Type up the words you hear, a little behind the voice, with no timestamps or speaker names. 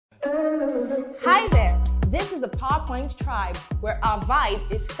Hi there! This is the PowerPoint Tribe, where our vibe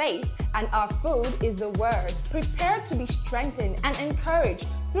is faith and our food is the Word. Prepare to be strengthened and encouraged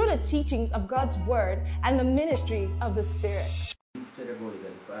through the teachings of God's Word and the ministry of the Spirit. Everyone is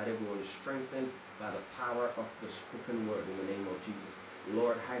edified, everyone is strengthened by the power of the spoken word in the name of Jesus.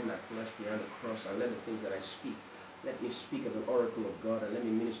 Lord, hide my flesh behind the cross and let the things that I speak, let me speak as an oracle of God, and let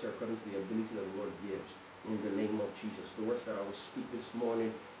me minister according to the ability that the Lord gives. In the name of Jesus. The words that I will speak this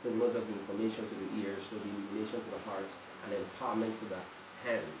morning, they will not just be information to the ears, they will be illumination to the hearts and empowerment to the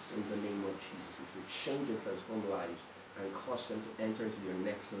hands in the name of Jesus. It will change and transform lives and cause them to enter into their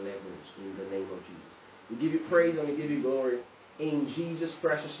next levels in the name of Jesus. We give you praise and we give you glory. In Jesus'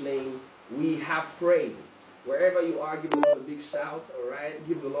 precious name, we have prayed. Wherever you are, give the Lord a big shout, all right?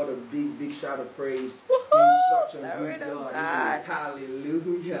 Give the Lord a big shout of praise. He's such a good God.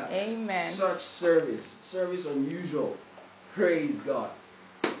 Hallelujah. Amen. Such service unusual. Praise God.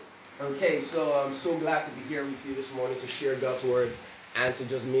 Okay, so I'm so glad to be here with you this morning to share God's word and to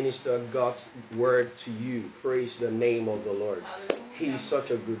just minister God's word to you. Praise the name of the Lord. Hallelujah. He's such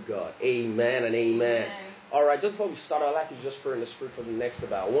a good God. Amen and amen. All right, just before we start, I'd like you to just pray in the Spirit for the next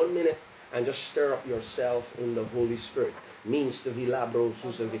about 1 minute and just stir up yourself in the Holy Spirit. Means the vilabro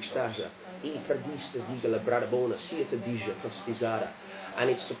susavixtaja. And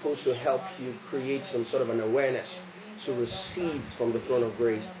it's supposed to help you create some sort of an awareness to receive from the throne of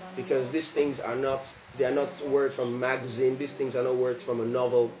grace, because these things are not, they are not words from a magazine, these things are not words from a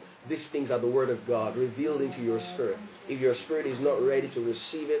novel, these things are the word of God revealed into your spirit. If your spirit is not ready to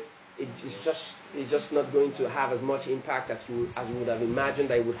receive it, it's just not going to have as much impact as you would have imagined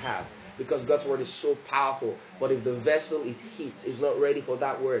that it would have, because God's word is so powerful. But if the vessel it hits is not ready for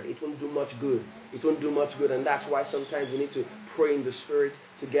that word, it won't do much good. It won't do much good, and that's why sometimes we need to pray in the Spirit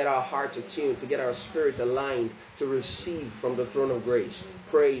to get our hearts attuned, to get our spirits aligned, to receive from the throne of grace.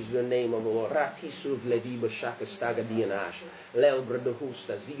 Praise the name of the Lord.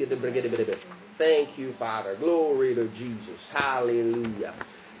 Thank you, Father. Glory to Jesus. Hallelujah.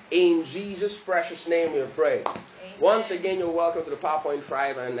 In Jesus' precious name we pray. Once again, you're welcome to the PowerPoint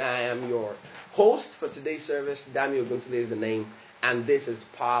Tribe, and I am your host for today's service. Dami, Oguntunde is the name, and this is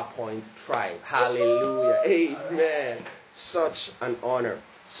PowerPoint Tribe. Hallelujah. Amen. Such an honor,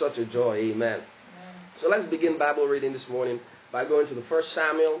 such a joy. Amen. So let's begin Bible reading this morning by going to the 1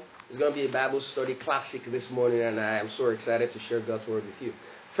 Samuel. It's going to be a Bible study classic this morning, and I am so excited to share God's word with you.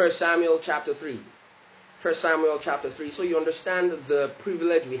 1 Samuel chapter 3. 1 Samuel chapter 3. So you understand the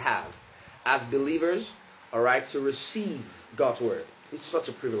privilege we have as believers, all right, to receive God's word. It's such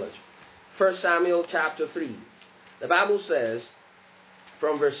a privilege. 1 Samuel chapter 3. The Bible says,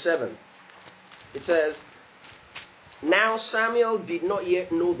 from verse 7, it says, "Now Samuel did not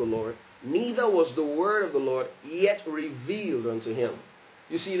yet know the Lord, neither was the word of the Lord yet revealed unto him."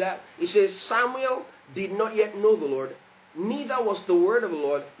 You see that? It says Samuel did not yet know the Lord, neither was the word of the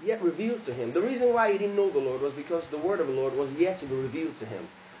Lord yet revealed to him. The reason why he didn't know the Lord was because the word of the Lord was yet to be revealed to him.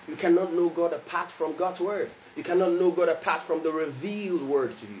 You cannot know God apart from God's word. You cannot know God apart from the revealed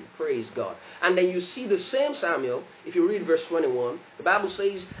word to you. Praise God. And then you see the same Samuel, if you read verse 21, the Bible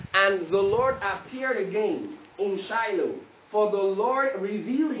says, "And the Lord appeared again in Shiloh, for the Lord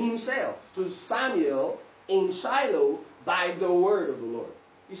revealed himself to Samuel in Shiloh by the word of the Lord."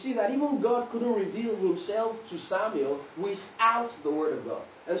 You see that even God couldn't reveal himself to Samuel without the word of God.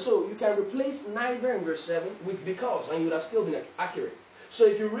 And so you can replace neither in verse 7 with because, and you would have still been accurate. So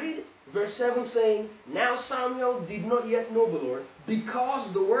if you read verse 7 saying, "Now Samuel did not yet know the Lord,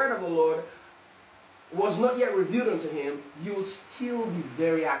 because the word of the Lord was not yet revealed unto him," you will still be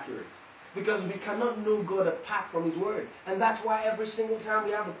very accurate. Because we cannot know God apart from his word. And that's why every single time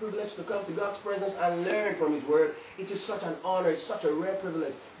we have the privilege to come to God's presence and learn from his word, it is such an honor, it's such a rare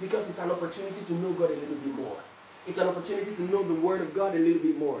privilege, because it's an opportunity to know God a little bit more. It's an opportunity to know the word of God a little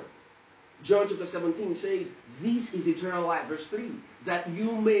bit more. John chapter 17 says, "This is eternal life," verse 3, "that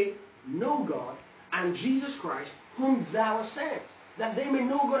you may know God and Jesus Christ, whom thou hast sent." That they may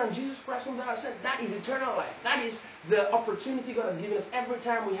know God and Jesus Christ, whom thou hast sent. That is eternal life. That is the opportunity God has given us. Every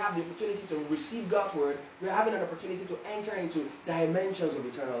time we have the opportunity to receive God's word, we're having an opportunity to enter into dimensions of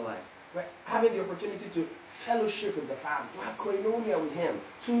eternal life. We're having the opportunity to fellowship with the Father, to have koinonia with him,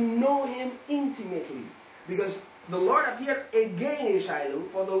 to know him intimately. Because the Lord appeared again in Shiloh,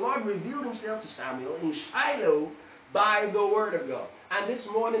 for the Lord revealed himself to Samuel in Shiloh by the word of God. And this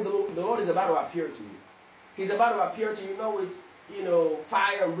morning, the Lord is about to appear to you. He's about to appear to you. It's,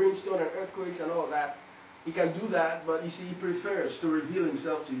 fire and brimstone and earthquakes and all that. He can do that, but you see, he prefers to reveal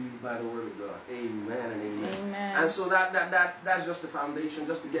himself to you by the word of God. Amen and amen. Amen. And so that's just the foundation,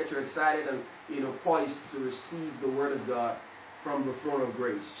 just to get you excited and poised to receive the word of God from the throne of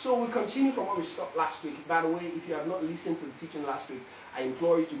grace. So we continue from where we stopped last week. By the way, if you have not listened to the teaching last week, I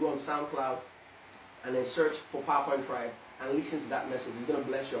implore you to go on SoundCloud and then search for PowerPoint Tribe and listen to that message. It's going to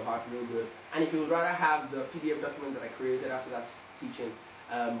bless your heart real good. And if you would rather have the PDF document that I created after that teaching,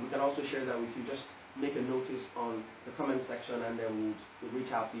 we can also share that with you. Just make a notice on the comment section and then we'll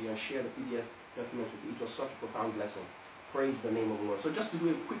reach out to you and share the PDF document with you. It was such a profound blessing. Praise the name of the Lord. So just to do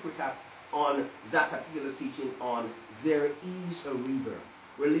a quick recap on that particular teaching on there is a river.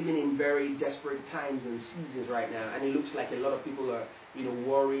 We're living in very desperate times and seasons right now, and it looks like a lot of people are,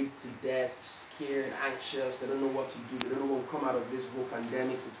 worried to death, scared, anxious. They don't know what to do. They don't know what will come out of this whole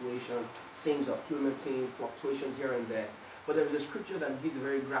pandemic situation. Things are plummeting, fluctuations here and there. But there is a scripture that gives a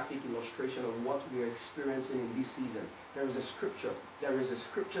very graphic illustration of what we are experiencing in this season. There is a scripture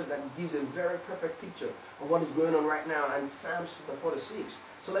that gives a very perfect picture of what is going on right now, and Psalms 46.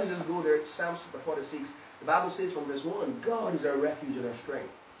 So let's just go there, Psalms 46. The Bible says from verse 1, God is our refuge and our strength,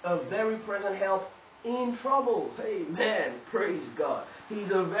 a very present help in trouble. Amen. Praise God.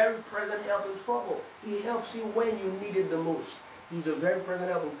 He's a very present help in trouble. He helps you when you need it the most. He's a very present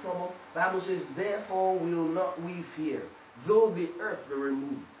help in trouble. The Bible says, therefore will not we fear, though the earth be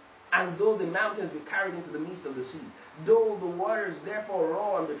removed, and though the mountains be carried into the midst of the sea, though the waters therefore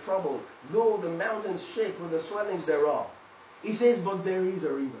roar and be troubled, though the mountains shake with the swellings thereof. He says, but there is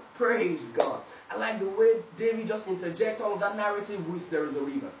a river. Praise God. I like the way David just interjects all of that narrative with there is a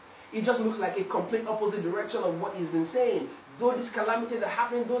river. It just looks like a complete opposite direction of what he's been saying. Though these calamities are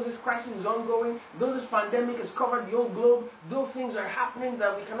happening, though this crisis is ongoing, though this pandemic has covered the whole globe, though things are happening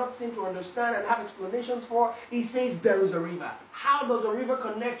that we cannot seem to understand and have explanations for, he says there is a river. How does a river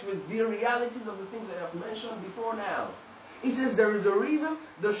connect with the realities of the things I have mentioned before now? He says there is a river,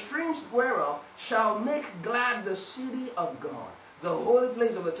 the streams whereof shall make glad the city of God, the holy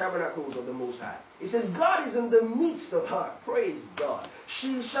place of the tabernacles of the Most High. It says God is in the midst of her. Praise God.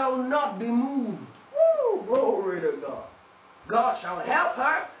 She shall not be moved. Woo, glory to God. God shall help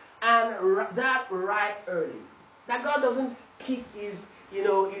her, and that right early. That God doesn't keep his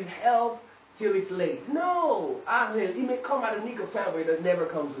help till it's late. No. He may come at the nick of time, but it never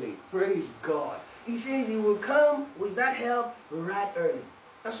comes late. Praise God. He says he will come with that help right early.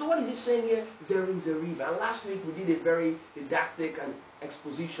 And so what is he saying here? There is a river. And last week we did a very didactic and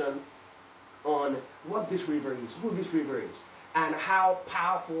exposition on what this river is, who this river is, and how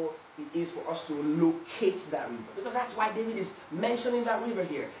powerful it is for us to locate that river. Because that's why David is mentioning that river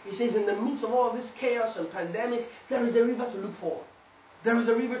here. He says in the midst of all this chaos and pandemic, there is a river to look for. There is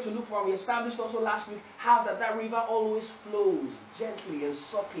a river to look for. We established also last week how that river always flows gently and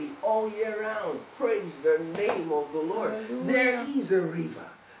softly all year round. Praise the name of the Lord. Hallelujah. There is a river.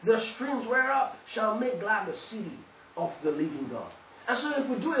 The streams whereof shall make glad the city of the living God. And so if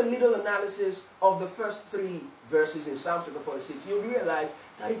we do a little analysis of the first 3 verses in Psalm 46, you'll realize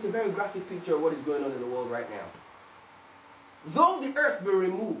that it's a very graphic picture of what is going on in the world right now. Though the earth be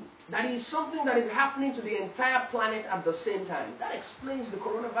removed, that is something that is happening to the entire planet at the same time. That explains the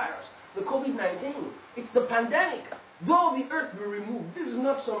coronavirus, the COVID-19. It's the pandemic. Though the earth be removed, this is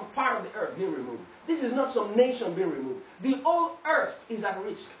not some part of the earth being removed. This is not some nation being removed. The whole earth is at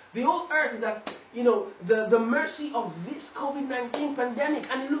risk. The whole earth is at, the mercy of this COVID-19 pandemic.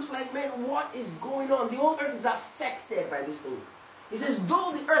 And it looks like, man, what is going on? The whole earth is affected by this thing. He says,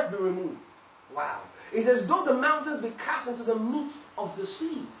 though the earth be removed. Wow. It says, though the mountains be cast into the midst of the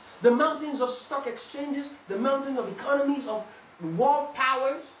sea. The mountains of stock exchanges, the mountains of economies, of world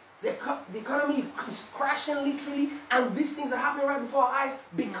powers, the economy is crashing literally, and these things are happening right before our eyes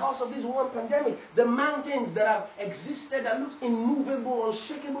because of this one pandemic. The mountains that have existed, that looks immovable,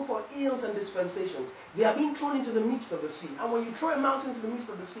 unshakable for eons and dispensations, they are being thrown into the midst of the sea. And when you throw a mountain into the midst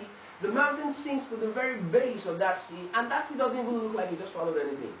of the sea, the mountain sinks to the very base of that sea, and that sea doesn't even look like it just swallowed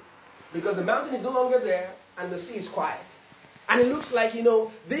anything. Because the mountain is no longer there, and the sea is quiet. And it looks like,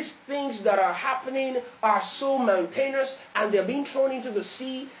 these things that are happening are so mountainous, and they're being thrown into the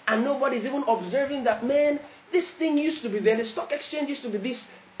sea, and nobody's even observing that, man, this thing used to be there. The stock exchange used to be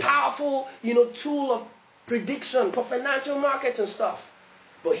this powerful, tool of prediction for financial markets and stuff.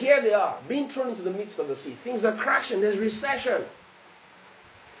 But here they are, being thrown into the midst of the sea. Things are crashing. There's recession.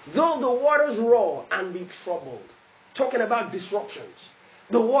 Though the waters roar and be troubled. Talking about disruptions.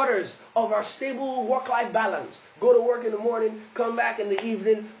 The waters of our stable work-life balance. Go to work in the morning, come back in the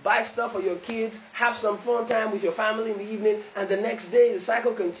evening, buy stuff for your kids, have some fun time with your family in the evening, and the next day the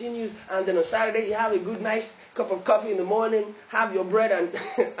cycle continues, and then on Saturday you have a good nice cup of coffee in the morning, have your bread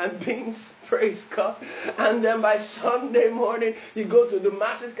and beans, praise God, and then by Sunday morning you go to the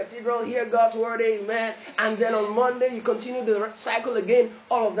massive cathedral, hear God's word, amen, and then on Monday you continue the cycle again.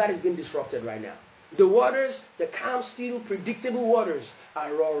 All of that is being disrupted right now. The waters, the calm, still, predictable waters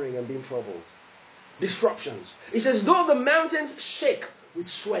are roaring and being troubled. Disruptions. It says, though the mountains shake with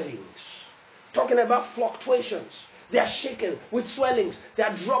swellings. Talking about fluctuations. They are shaking with swellings. They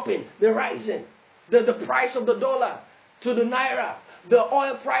are dropping. They're rising. The price of the dollar to the naira. The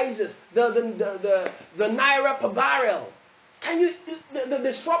oil prices. The naira per barrel. The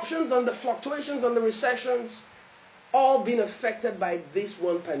disruptions and the fluctuations and the recessions all being affected by this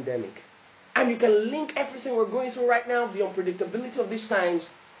one pandemic. And you can link everything we're going through right now, the unpredictability of these times,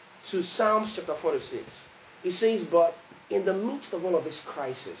 to Psalms chapter 46. It says, but in the midst of all of this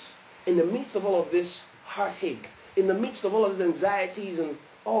crisis, in the midst of all of this heartache, in the midst of all of these anxieties and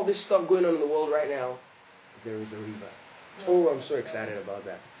all this stuff going on in the world right now, there is a river. Oh, I'm so excited about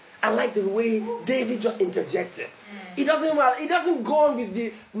that. I like the way David just interjects it. He doesn't go on with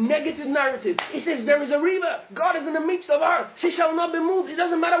the negative narrative. He says, there is a river. God is in the midst of her. She shall not be moved. It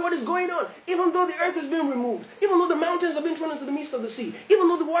doesn't matter what is going on. Even though the earth is being removed. Even though the mountains are being thrown into the midst of the sea. Even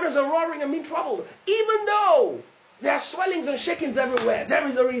though the waters are roaring and being troubled. Even though there are swellings and shakings everywhere. There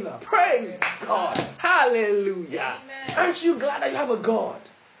is a river. Praise God. Hallelujah. Amen. Aren't you glad that you have a God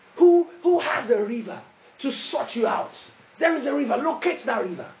who has a river to sort you out? There is a river. Locate that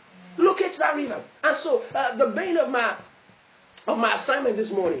river. Locate that river. And so the bane of my assignment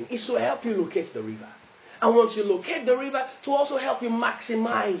this morning is to help you locate the river. And once you locate the river, to also help you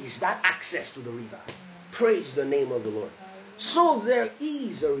maximize that access to the river. Praise the name of the Lord. So there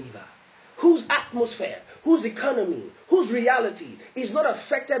is a river whose atmosphere, whose economy, whose reality is not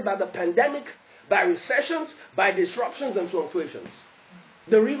affected by the pandemic, by recessions, by disruptions and fluctuations.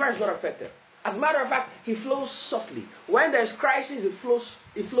 The river is not affected. As a matter of fact, he flows softly. When there's crisis, it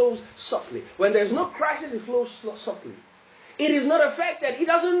flows softly. When there's no crisis, it flows softly. It is not affected. He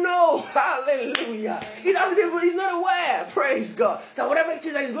doesn't know. Hallelujah. He's not aware, praise God, that whatever it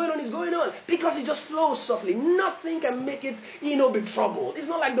is that is going on, because it just flows softly. Nothing can make it, be troubled. It's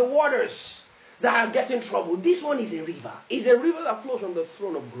not like the waters that are getting troubled. This one is a river. It's a river that flows from the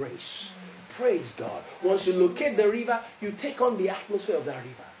throne of grace. Praise God. Once you locate the river, you take on the atmosphere of that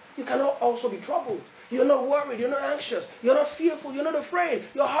river. You cannot also be troubled. You're not worried. You're not anxious. You're not fearful. You're not afraid.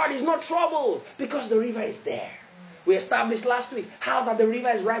 Your heart is not troubled because the river is there. We established last week how that the river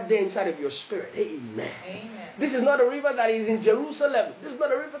is right there inside of your spirit. Amen. Amen. This is not a river that is in Jerusalem. This is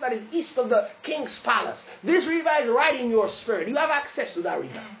not a river that is east of the king's palace. This river is right in your spirit. You have access to that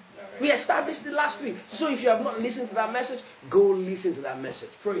river. We established it last week. So if you have not listened to that message, go listen to that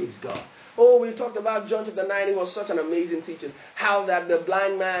message. Praise God. Oh, we talked about John chapter 9. It was such an amazing teaching. How that the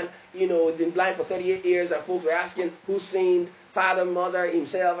blind man, had been blind for 38 years. And folks were asking who sinned, father, mother,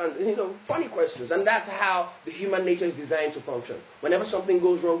 himself. And, funny questions. And that's how the human nature is designed to function. Whenever something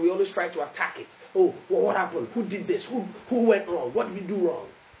goes wrong, we always try to attack it. Oh, well, what happened? Who did this? Who went wrong? What did we do wrong?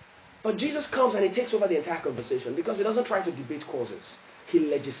 But Jesus comes and he takes over the entire conversation because he doesn't try to debate causes. He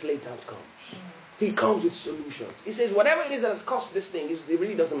legislates outcomes. He comes with solutions. He says, whatever it is that has caused this thing, it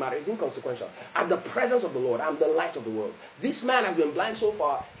really doesn't matter. It's inconsequential. At the presence of the Lord, I'm the light of the world. This man has been blind so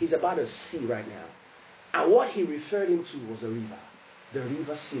far, he's about to see right now. And what he referred him to was a river. The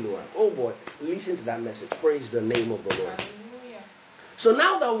river Siloam. Oh boy, listen to that message. Praise the name of the Lord. Hallelujah. So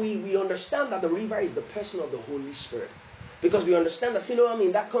now that we understand that the river is the person of the Holy Spirit, because we understand that Siloam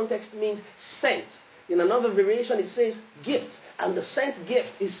in that context means sent. In another variation, it says gift. And the sent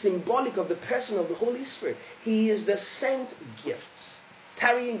gift is symbolic of the person of the Holy Spirit. He is the sent gift.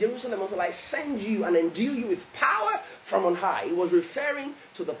 Tarry in Jerusalem until I send you and endue you with power from on high. He was referring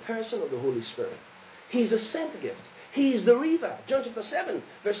to the person of the Holy Spirit. He's the sent gift. He is the river. John chapter 7,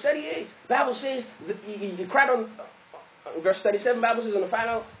 verse 38. Bible says, he cried on, verse 37, Bible says, on the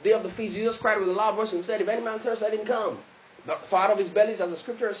final day of the feast, Jesus cried with a loud voice and said, if any man thirst, let him come. For out of his bellies, as the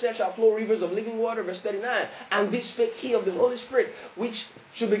scripture has said, shall flow rivers of living water, verse 39. And this spake he of the Holy Spirit, which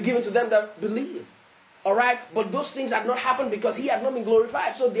should be given to them that believe. All right? But those things had not happened because he had not been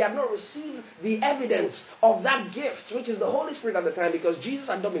glorified. So they had not received the evidence of that gift, which is the Holy Spirit at the time, because Jesus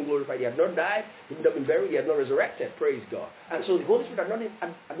had not been glorified. He had not died. He had not been buried. He had not resurrected. Praise God. And so the Holy Spirit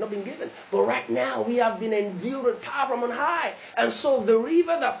had not been given. But right now, we have been endued with power from on high. And so the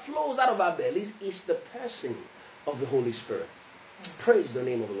river that flows out of our bellies is the person of the Holy Spirit. Praise the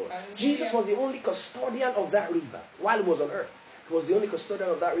name of the Lord. Jesus was the only custodian of that river while he was on earth. He was the only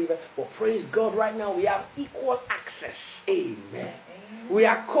custodian of that river. But praise God, right now we have equal access. Amen. We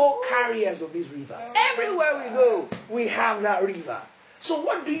are co-carriers of this river. Everywhere we go, we have that river. So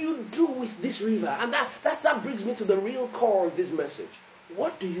what do you do with this river? And that brings me to the real core of this message.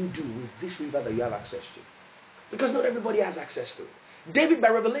 What do you do with this river that you have access to? Because not everybody has access to it. David, by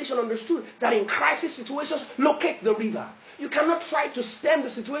revelation, understood that in crisis situations, locate the river. You cannot try to stem the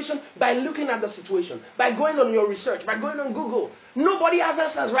situation by looking at the situation, by going on your research, by going on Google. Nobody has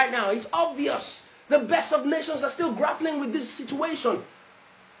answers right now. It's obvious. The best of nations are still grappling with this situation.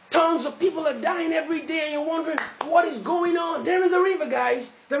 Tons of people are dying every day and you're wondering, what is going on? There is a river,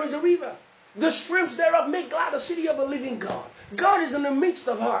 guys. There is a river. The streams thereof make glad the city of the living God. God is in the midst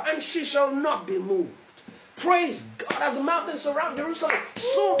of her, and she shall not be moved. Praise God. As the mountains surround Jerusalem,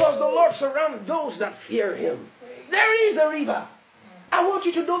 so does the Lord surround those that fear him. There is a river. I want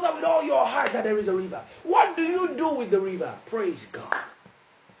you to know that with all your heart, that there is a river. What do you do with the river? Praise God.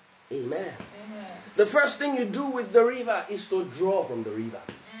 Amen. The first thing you do with the river is to draw from the river.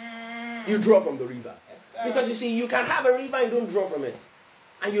 You draw from the river. Because you see, you can have a river and you don't draw from it.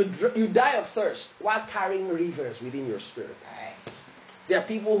 And you die of thirst while carrying rivers within your spirit. There are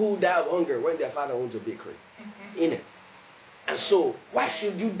people who die of hunger when their father owns a bakery. In it. And so, why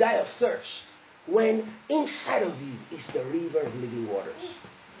should you die of thirst when inside of you is the river of living waters?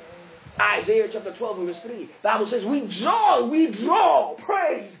 Isaiah chapter 12 and verse 3. The Bible says, we draw,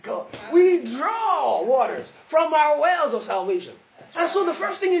 praise God. We draw waters from our wells of salvation. And so the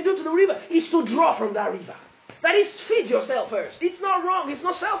first thing you do to the river is to draw from that river. That is, feed yourself first. It's not wrong. It's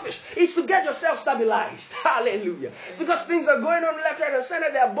not selfish. It's to get yourself stabilized. Hallelujah. Because things are going on left, right, and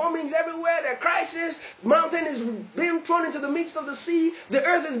center. There are bombings everywhere. There are crises. Mountain is being thrown into the midst of the sea. The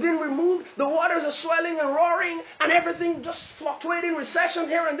earth is being removed. The waters are swelling and roaring. And everything just fluctuating. Recessions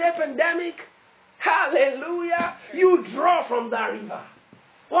here and there. Pandemic. Hallelujah. You draw from that river.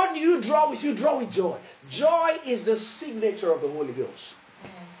 What do you draw with? You draw with joy. Joy is the signature of the Holy Ghost.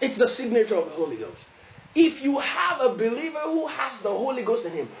 It's the signature of the Holy Ghost. If you have a believer who has the Holy Ghost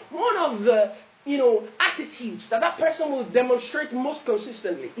in him, one of the, attitudes that person will demonstrate most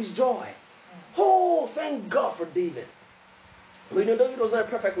consistently is joy. Oh, thank God for David. But David was not a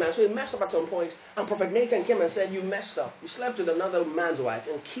perfect man, so he messed up at some point. And Prophet Nathan came and said, you messed up. You slept with another man's wife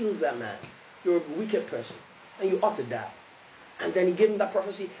and killed that man. You're a wicked person. And you ought to die. And then he gave him that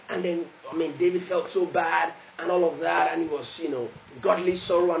prophecy. And then, David felt so bad and all of that. And he was, godly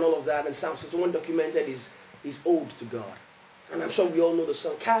sorrow and all of that. And Psalm 51 documented his ode to God. And I'm sure we all know the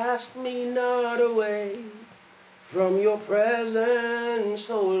song. Cast me not away from your presence,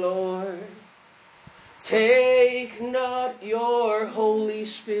 O Lord. Take not your Holy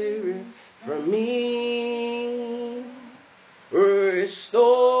Spirit from me.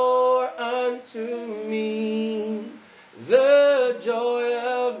 Restore unto me the joy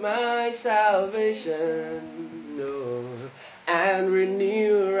of my salvation, Lord, and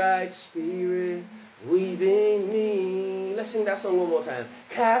renew right spirit within me. Let's sing that song one more time.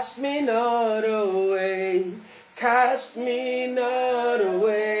 Cast me not away, cast me not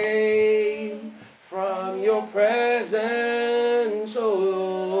away from your presence, O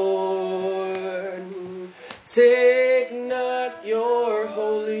Lord. Take not your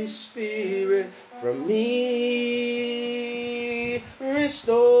Holy Spirit from me.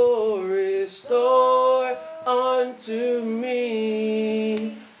 Restore unto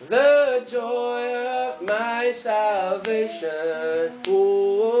me the joy of my salvation.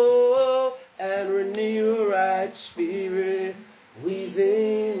 Oh, and renew right spirit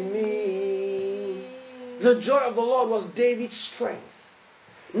within me. The joy of the Lord was David's strength.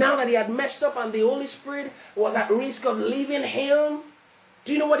 Now that he had messed up and the Holy Spirit was at risk of leaving him,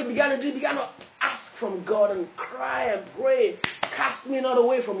 do you know what he began to do? He began to ask from God and cry and pray. Cast me not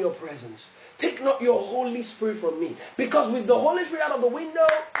away from your presence. Take not your Holy Spirit from me. Because with the Holy Spirit out of the window,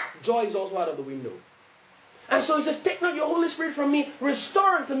 joy is also out of the window. And so he says, take not your Holy Spirit from me.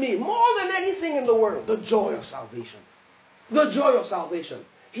 Restore unto me, more than anything in the world, the joy of salvation. The joy of salvation.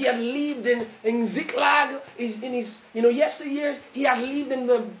 He had lived in Ziklag, in his yesteryears. He had lived in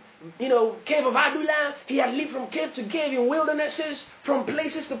the cave of Adullam. He had lived from cave to cave in wildernesses, from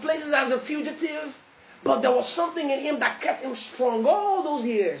places to places as a fugitive. But there was something in him that kept him strong all those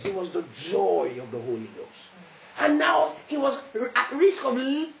years. It was the joy of the Holy Ghost. And now he was at risk of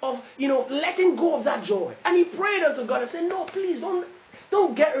letting go of that joy. And he prayed unto God and said, no, please don't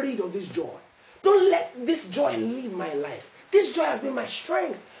get rid of this joy. Don't let this joy leave my life. This joy has been my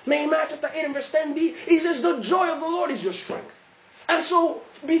strength. Nehemiah chapter 8 and verse 10b, he says, the joy of the Lord is your strength. And so,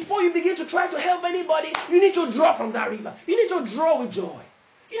 before you begin to try to help anybody, you need to draw from that river. You need to draw with joy.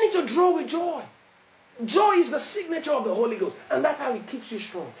 You need to draw with joy. Joy is the signature of the Holy Ghost. And that's how it keeps you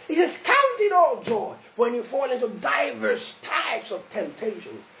strong. He says, count it all joy when you fall into diverse types of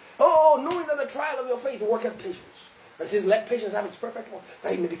temptation. Oh, knowing that the trial of your faith worketh patience. And says, let patience have its perfect work,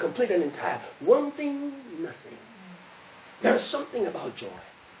 that it may be complete and entire, wanting nothing. There is something about joy.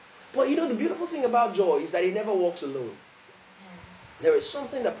 But the beautiful thing about joy is that it never walks alone. There is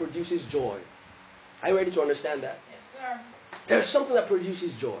something that produces joy. Are you ready to understand that? Yes, sir. There's something that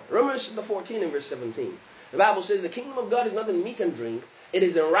produces joy. Romans 14 and verse 17. The Bible says the kingdom of God is not in meat and drink. It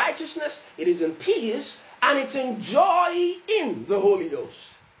is in righteousness, it is in peace, and it's in joy in the Holy Ghost.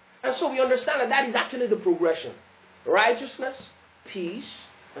 And so we understand that that is actually the progression. Righteousness, peace,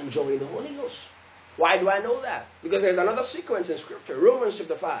 and joy in the Holy Ghost. Why do I know that? Because there's another sequence in Scripture. Romans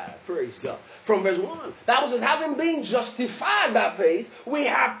chapter 5, praise God. From verse 1, the Bible says, having been justified by faith, we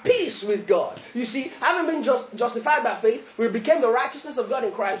have peace with God. You see, having been justified by faith, we became the righteousness of God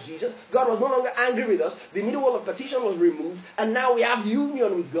in Christ Jesus. God was no longer angry with us. The middle wall of petition was removed, and now we have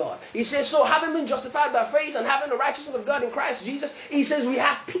union with God. He says, so having been justified by faith and having the righteousness of God in Christ Jesus, he says we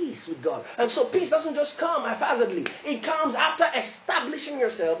have peace with God. And so peace doesn't just come haphazardly. It comes after establishing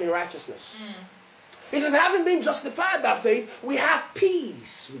yourself in righteousness. He says, having been justified by faith, we have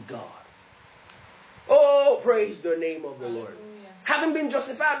peace with God. Oh, praise the name of the Lord. Having been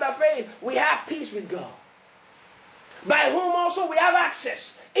justified by faith, we have peace with God. By whom also we have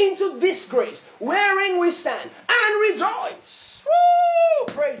access into this grace, wherein we stand and rejoice.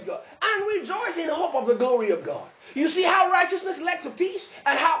 Woo! Praise God. And rejoice in hope of the glory of God. You see how righteousness led to peace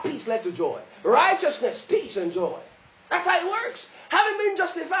and how peace led to joy. Righteousness, peace, and joy. That's how it works. Having been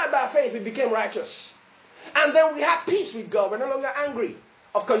justified by faith, we became righteous. And then we have peace with God. We're no longer angry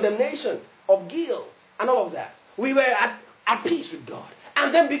of condemnation, of guilt, and all of that. We were at peace with God.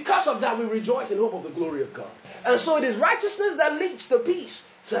 And then because of that, we rejoice in hope of the glory of God. And so it is righteousness that leads to peace,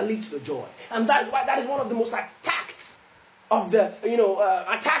 that leads to joy. And that is why that is one of the most attacked of the,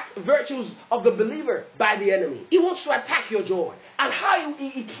 attacked virtues of the believer by the enemy. He wants to attack your joy. And how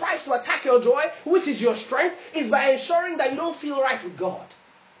he tries to attack your joy, which is your strength, is by ensuring that you don't feel right with God.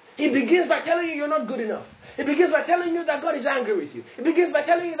 He begins by telling you you're not good enough. It begins by telling you that God is angry with you. It begins by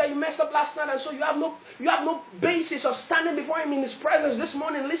telling you that you messed up last night and so you have no basis of standing before him in his presence this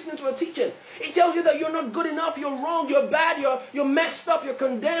morning listening to a teaching. He tells you that you're not good enough, you're wrong, you're bad, you're messed up, you're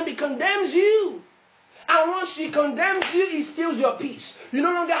condemned. He condemns you. And once he condemns you, he steals your peace. You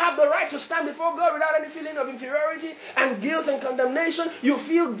no longer have the right to stand before God without any feeling of inferiority and guilt and condemnation. You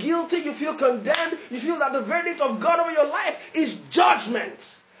feel guilty, you feel condemned, you feel that the verdict of God over your life is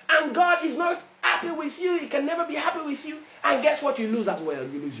judgment. And God is not happy with you. He can never be happy with you. And guess what? You lose as well.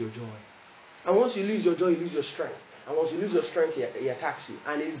 You lose your joy. And once you lose your joy, you lose your strength. And once you lose your strength, he attacks you.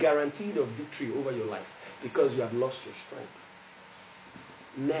 And he's guaranteed a victory over your life because you have lost your strength.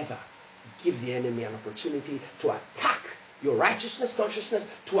 Never give the enemy an opportunity to attack your righteousness, consciousness,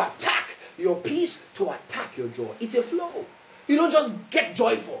 to attack your peace, to attack your joy. It's a flow. You don't just get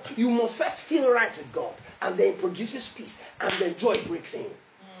joyful. You must first feel right with God. And then it produces peace. And then joy breaks in.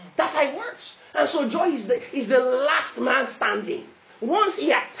 That's how it works. And so joy is the last man standing. Once he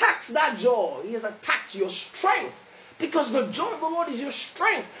attacks that joy, he has attacked your strength. Because the joy of the Lord is your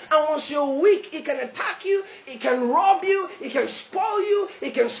strength. And once you're weak, he can attack you, he can rob you, he can spoil you,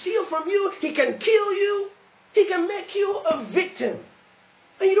 he can steal from you, he can kill you, he can make you a victim.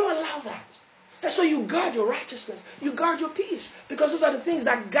 And you don't allow that. And so you guard your righteousness, you guard your peace. Because those are the things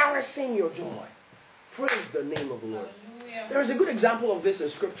that garrison your joy. Praise the name of the Lord. There is a good example of this in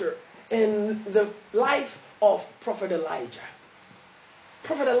Scripture in the life of Prophet Elijah.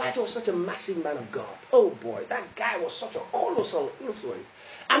 Prophet Elijah was such a massive man of God. Oh boy, that guy was such a colossal influence.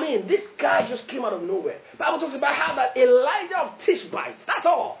 I mean, this guy just came out of nowhere. The Bible talks about how that Elijah of Tishbite, that's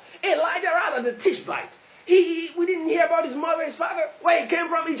all. Elijah rather the Tishbite. We didn't hear about his mother, his father, where he came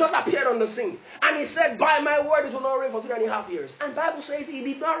from. He just appeared on the scene. And he said, by my word, it will not rain for 3.5 years. And the Bible says he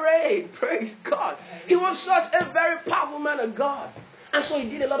did not rain. Praise God. He was such a very powerful man of God. And so he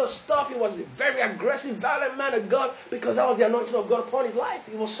did a lot of stuff. He was a very aggressive, violent man of God because that was the anointing of God upon his life.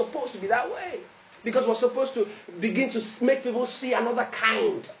 He was supposed to be that way. Because he was supposed to begin to make people see another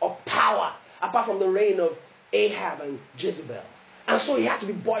kind of power apart from the reign of Ahab and Jezebel. And so he had to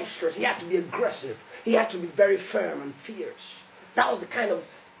be boisterous. He had to be aggressive. He had to be very firm and fierce. That was the kind of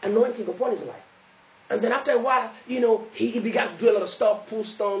anointing upon his life. And then after a while, he began to do a lot of stuff, pull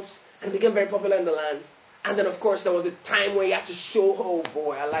stunts, and became very popular in the land. And then, of course, there was a time where he had to show, oh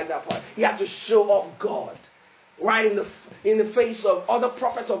boy, I like that part. He had to show off God. Right in the face of other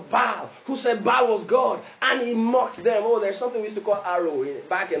prophets of Baal who said Baal was God. And he mocked them. Oh, there's something we used to call arrow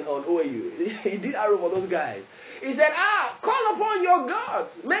back on OAU. He did arrow for those guys. He said, call upon your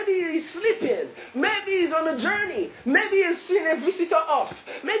gods. Maybe he's sleeping. Maybe he's on a journey. Maybe he's seen a visitor off.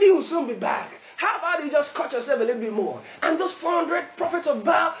 Maybe he'll soon be back. How about you just cut yourself a little bit more? And those 400 prophets of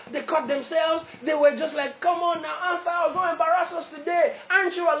Baal, they cut themselves. They were just like, come on now, answer us. Don't embarrass us today.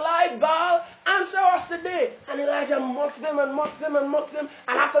 Aren't you alive, Baal? Answer us today. And Elijah mocked them and mocked them and mocked them.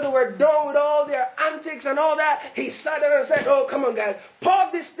 And after they were done with all their antics and all that, he sat there and said, oh, come on, guys. Pour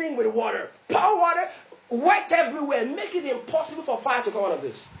this thing with water. Pour water. Wet everywhere. Make it impossible for fire to come out of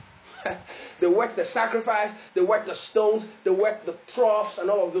this. They wet the sacrifice. They wet the stones. They wet the troughs and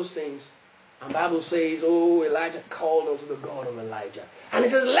all of those things. And the Bible says, oh, Elijah called unto the God of Elijah. And it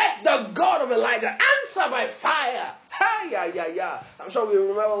says, let the God of Elijah answer by fire. Yeah. I'm sure we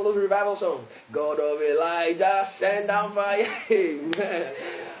remember all those revival songs. God of Elijah, send down fire. Amen.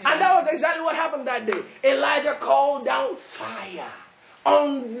 And that was exactly what happened that day. Elijah called down fire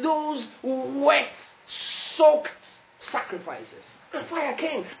on those wet, soaked sacrifices. And fire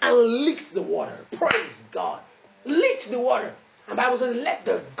came and licked the water. Praise God. Licked the water. And the Bible says, let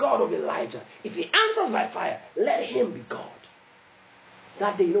the God of Elijah, if he answers by fire, let him be God.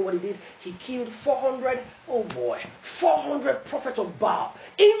 That day, you know what he did? He killed 400 prophets of Baal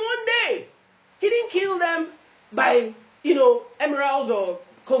in one day. He didn't kill them by, emeralds or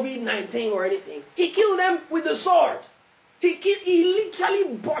COVID-19 or anything. He killed them with the sword. He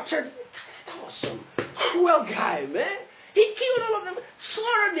literally butchered. That was some cruel guy, man. He killed all of them,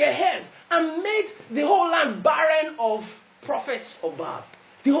 slaughtered their heads, and made the whole land barren of prophets of Baal.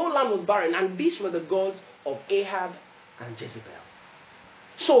 The whole land was barren, and these were the gods of Ahab and Jezebel.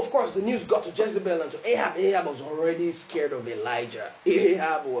 So, of course, the news got to Jezebel and to Ahab. Ahab was already scared of Elijah.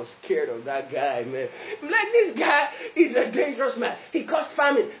 Ahab was scared of that guy, man. Like, this guy is a dangerous man. He caused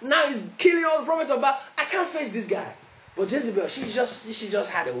famine. Now he's killing all the prophets of Baal. I can't face this guy. But Jezebel, she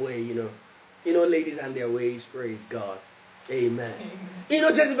just had a way, ladies and their ways, praise God. Amen.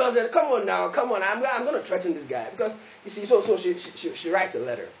 Jezebel said, come on, I'm going to threaten this guy. Because, you see, so she writes a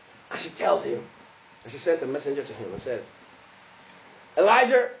letter. And she tells him, and she sends a messenger to him and says,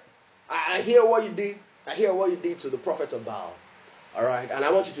 Elijah, I hear what you did. I hear what you did to the prophets of Baal. All right? And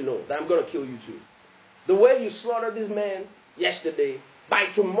I want you to know that I'm going to kill you too. The way you slaughtered this man yesterday, by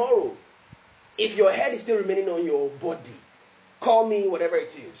tomorrow, if your head is still remaining on your body, call me whatever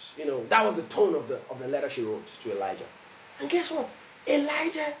it is. That was the tone of the letter she wrote to Elijah. And guess what?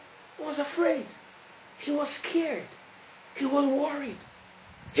 Elijah was afraid. He was scared. He was worried.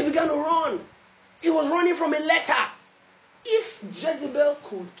 He began to run. He was running from a letter. If Jezebel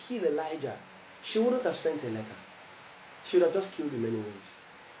could kill Elijah, she wouldn't have sent a letter. She would have just killed him anyways.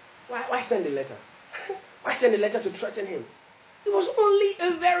 Why send a letter? Why send a letter to threaten him? It was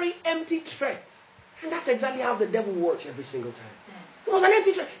only a very empty threat. And that's exactly how the devil works every single time. It was an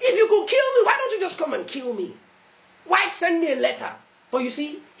empty threat. If you could kill me, why don't you just come and kill me? Why send me a letter? But you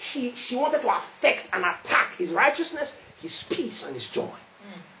see, she wanted to affect and attack his righteousness, his peace, and his joy.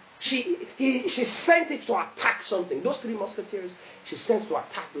 She sent it to attack something. Those 3 musketeers, she sent to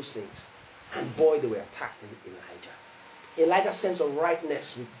attack those things. And boy, they were attacked in Elijah. Elijah's sense of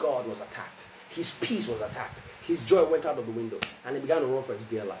rightness with God was attacked. His peace was attacked. His joy went out of the window. And he began to run for his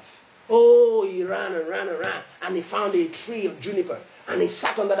dear life. Oh, he ran and ran and ran. And he found a tree of juniper. And he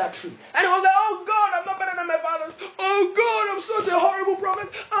sat under that tree. And he was like, oh God, I'm not better than my fathers. Oh God, I'm such a horrible prophet.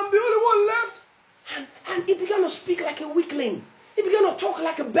 I'm the only one left. And he began to speak like a weakling. He began to talk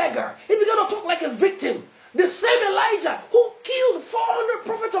like a beggar. He began to talk like a victim. The same Elijah who killed 400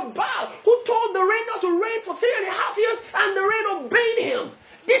 prophets of Baal, who told the rain not to rain for 3.5 years, and the rain obeyed him.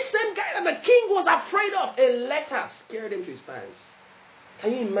 This same guy that the king was afraid of, a letter scared him to his pants.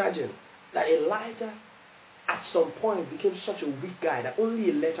 Can you imagine that Elijah at some point became such a weak guy that only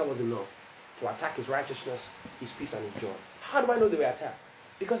a letter was enough to attack his righteousness, his peace, and his joy? How do I know they were attacked?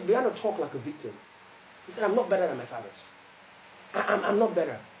 Because he began to talk like a victim. He said, I'm not better than my fathers. I'm not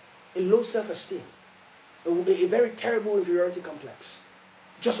better. A low self-esteem. A very terrible inferiority complex.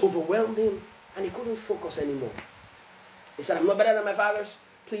 Just overwhelmed him and he couldn't focus anymore. He said, I'm not better than my fathers.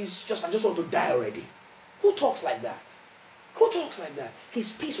 Please, I just want to die already. Who talks like that? Who talks like that?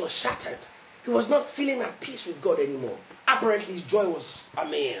 His peace was shattered. He was not feeling at peace with God anymore. Apparently his joy was,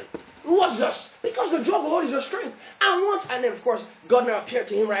 it was just, because the joy of the Lord is your strength. And then of course, God now appeared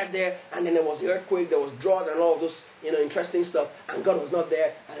to him right there, and then there was the earthquake, there was drought and all those, interesting stuff, and God was not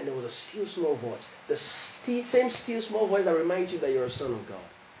there, and then there was a still small voice. The same still small voice that reminds you that you're a son of God.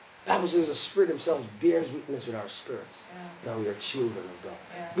 The Bible says the Spirit himself bears witness with our spirits that we are children of God.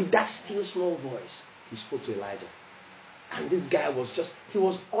 Yeah. With that still small voice, he spoke to Elijah. And this guy was he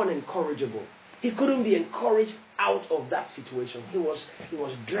was unencourageable. He couldn't be encouraged out of that situation. He was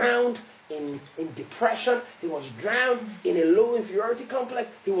drowned in depression. He was drowned in a low inferiority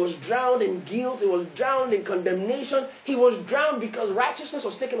complex. He was drowned in guilt. He was drowned in condemnation. He was drowned because righteousness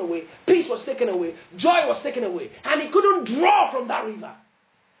was taken away, peace was taken away, joy was taken away, and he couldn't draw from that river.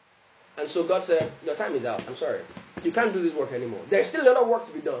 And so God said, your time is out. I'm sorry. You can't do this work anymore. There's still a lot of work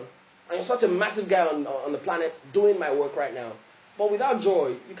to be done. And you're such a massive guy on the planet doing my work right now. But without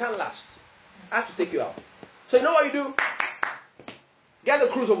joy, you can't last. I have to take you out. So you know what you do? Get the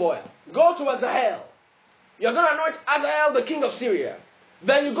cruise of oil. Go to Azael. You're going to anoint Azael, the king of Syria.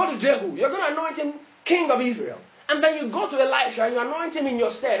 Then you go to Jehu. You're going to anoint him king of Israel. And then you go to Elisha and you anoint him in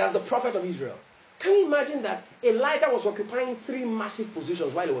your stead as the prophet of Israel. Can you imagine that Elijah was occupying 3 massive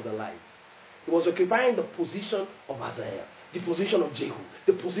positions while he was alive? He was occupying the position of Azael, the position of Jehu,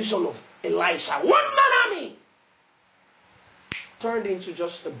 the position of Elisha. One-man army! Turned into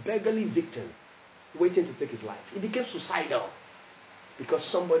just a beggarly victim waiting to take his life. He became suicidal because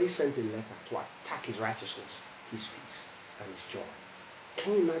somebody sent a letter to attack his righteousness, his peace, and his joy.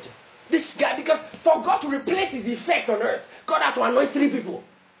 Can you imagine? This guy, because for God to replace his effect on earth, God had to anoint 3 people.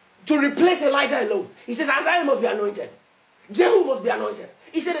 To replace Elijah alone. He says, Isaiah must be anointed. Jehu must be anointed.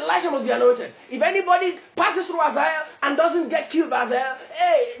 He said, Elisha must be anointed. If anybody passes through Isaiah and doesn't get killed by Isaiah,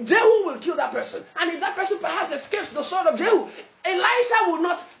 hey, Jehu will kill that person. And if that person perhaps escapes the sword of Jehu, Elisha will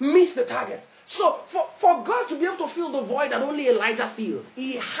not miss the target. So for God to be able to fill the void that only Elijah filled,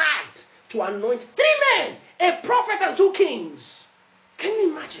 he had to anoint 3 men, a prophet and 2 kings. Can you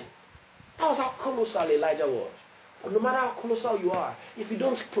imagine? That was how colossal Elijah was. But no matter how colossal you are, if you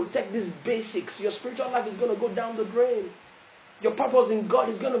don't protect these basics, your spiritual life is going to go down the drain. Your purpose in God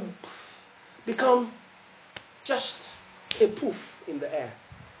is going to become just a poof in the air.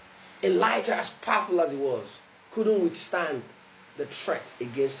 Elijah, as powerful as he was, couldn't withstand the threat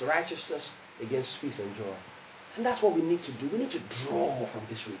against righteousness, against peace and joy. And that's what we need to do. We need to draw from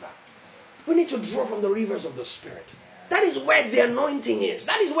this river. We need to draw from the rivers of the Spirit. That is where the anointing is.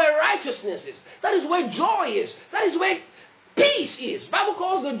 That is where righteousness is. That is where joy is. That is where peace is. The Bible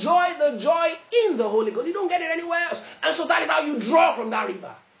calls the joy in the Holy Ghost. You don't get it anywhere else. And so that is how you draw from that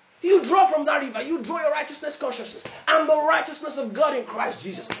river. You draw from that river. You draw your righteousness consciousness and the righteousness of God in Christ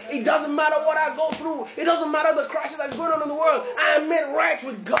Jesus. It doesn't matter what I go through. It doesn't matter the crisis that's going on in the world. I am made right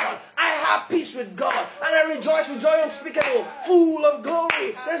with God. I have peace with God. And I rejoice with joy unspeakable, full of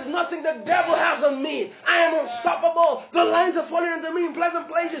glory. There's nothing the devil has on me. I am unstoppable. The lines are falling into me in pleasant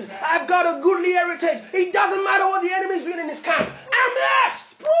places. I've got a goodly heritage. It doesn't matter what the enemy is doing in his camp. I'm blessed.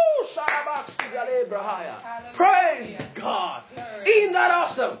 Praise God. Isn't that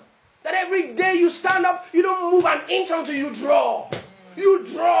awesome? That every day you stand up, you don't move an inch until you draw. You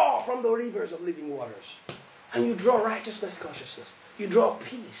draw from the rivers of living waters. And you draw righteousness consciousness. You draw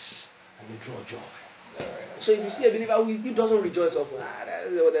peace. And you draw joy. So if you see a believer who doesn't rejoice often,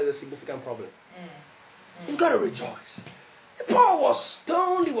 there's a significant problem. You've got to rejoice. Paul was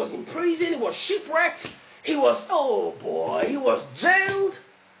stoned. He was in prison. He was shipwrecked. He was, he was jailed.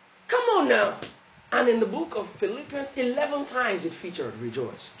 Come on now. And in the book of Philippians, 11 times it featured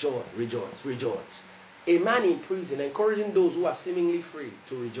rejoice, joy, rejoice, rejoice. A man in prison encouraging those who are seemingly free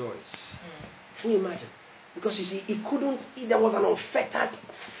to rejoice. Can you imagine? Because you see, there was an unfettered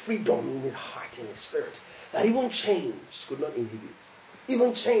freedom in his heart, in his spirit, that even chains could not inhibit.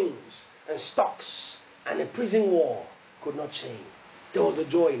 Even chains and stocks and a prison wall could not change. There was a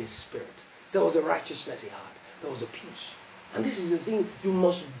joy in his spirit. There was a righteousness he had. There was a peace. And this is the thing you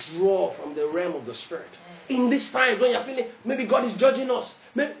must draw from the realm of the Spirit. In these times when you're feeling, maybe God is judging us.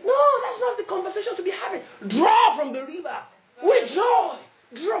 No, that's not the conversation to be having. Draw from the river. With joy.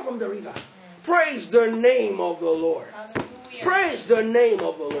 Draw from the river. Praise the name of the Lord. Hallelujah. Praise the name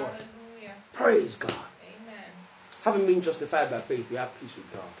of the Lord. Hallelujah. Praise God. Amen. Having been justified by faith, we have peace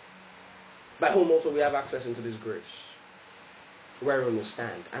with God. By whom also we have access into this grace, wherein we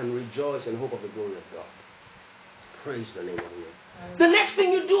stand and rejoice in hope of the glory of God. Praise the name of the Lord. The next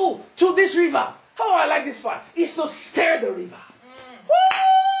thing you do to this river, I like this part, is to stir the river.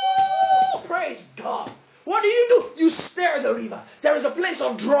 Woo! Praise God. What do? You stir the river. There is a place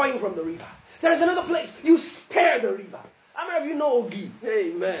of drawing from the river. There is another place. You stir the river. How many of you know Ogi?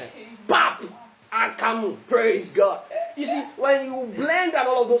 Amen. Pap. Akamu. Praise God. You see, when you blend and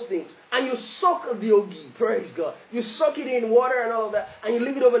all of those things, and you soak the Ogi, praise God. You soak it in water and all of that, and you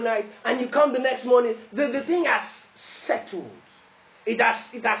leave it overnight, and you come the next morning, the thing has settled. It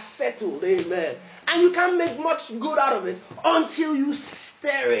has settled, amen. And you can't make much good out of it until you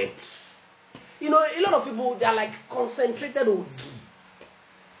stir it. You know, a lot of people, they are like concentrated Ogi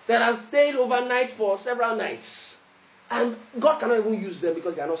that have stayed overnight for several nights. And God cannot even use them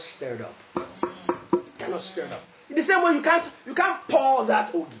because they are not stirred up. cannot stir it up. In the same way, you can't pour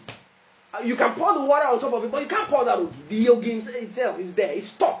that ogi. You can pour the water on top of it, but you can't pour that ogi. The ogi itself is there. It's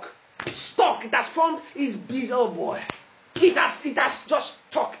stuck. It's stuck. It has formed its beast. Oh boy. It has just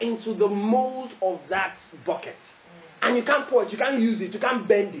stuck into the mold of that bucket. And you can't pour it. You can't use it. You can't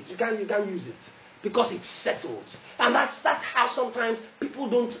bend it. You can't use it. Because it's settled. And that's how sometimes people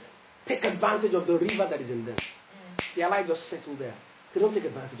don't take advantage of the river that is in them. Their life just settled there. They don't take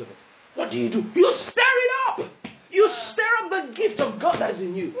advantage of it. What do? You stir it up. You stir up the gift of God that is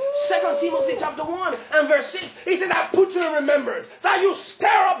in you. 2 Timothy chapter 1 and verse 6. He said, I put you in remembrance that you stir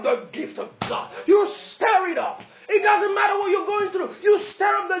up the gift of God. You stir it up. It doesn't matter what you're going through. You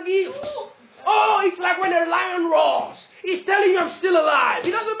stir up the gift. Oh, it's like when a lion roars. He's telling you I'm still alive.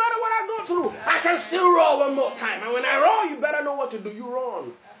 It doesn't matter what I go through. I can still roar one more time. And when I roar, you better know what to do. You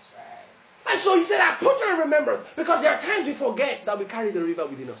run. That's right. And so he said, I put you in remembrance. Because there are times we forget that we carry the river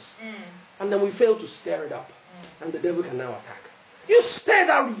within us. And then we fail to stir it up. And the devil can now attack. You stir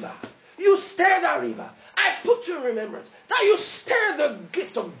that river. You stir that river. I put you in remembrance that you stir the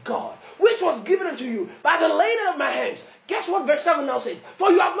gift of God, which was given unto you by the laying of my hands. Guess what verse 7 now says?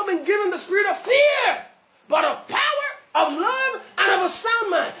 For you have not been given the spirit of fear, but of power, of love, and of a sound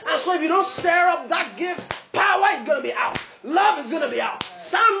mind. And so if you don't stir up that gift, power is going to be out. Love is going to be out.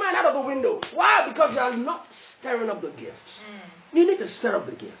 Sound mind out of the window. Why? Because you are not stirring up the gift. You need to stir up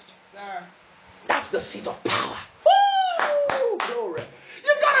the gift. Sir. That's the seat of power. Woo! Glory.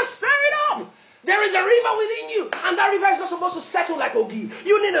 You got to stir it up. There is a river within you, and that river is not supposed to settle like ogi.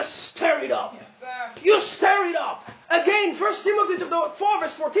 You need to stir it up. Yes, sir. You stir it up. Again, 1 Timothy chapter 4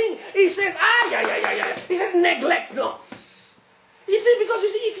 verse 14, he says, he says, neglect not. You see, because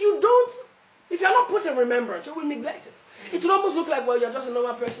you see, if you're not put in remembrance, you will neglect it. It will almost look like, well, you're just a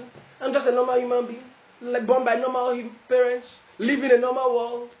normal person. I'm just a normal human being, like born by normal parents, living a normal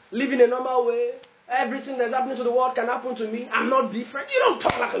world, living a normal way. Everything that's happening to the world can happen to me. I'm not different. You don't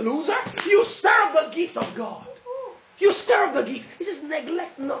talk like a loser. You stir up the gift of God. You stir up the gift. He says,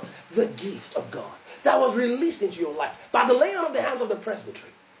 neglect not the gift of God that was released into your life by the laying on of the hands of the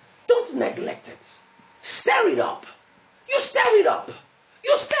presbytery. Don't neglect it. Stir it up. You stir it up.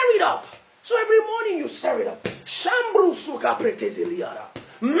 You stir it up. So every morning you stir it up. Shambru suka pretezeliara.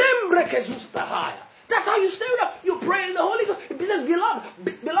 Membre kezustahaya. That's how you stir it up. You pray in the Holy Ghost. It says,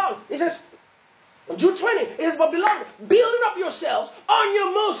 beloved. It says, Jude 20, it says, but beloved, building up yourselves on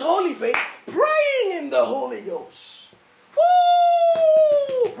your most holy faith, praying in the Holy Ghost.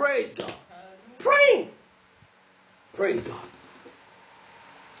 Woo! Praise God. Praying. Praise God.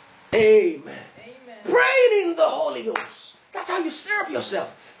 Amen. Amen. Praying in the Holy Ghost. That's how you stir up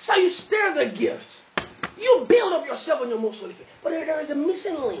yourself. That's how you stir the gift. You build up yourself on your most holy faith. But there is a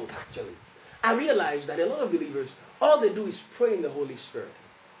missing link, actually. I realize that a lot of believers, all they do is pray in the Holy Spirit.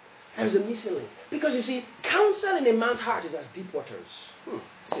 There's a missing link. Because you see, counsel in a man's heart is as deep waters.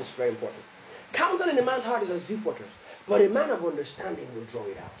 This is very important. Counsel in a man's heart is as deep waters. But a man of understanding will draw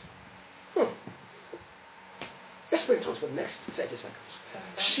it out. Let's pray in tongues for the next 30 seconds.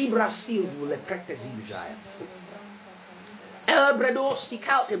 Shibra silvu le prekte zibjaya. El bredosti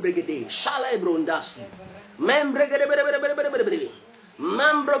kalte brigade. Shale brondasti. Membrigade.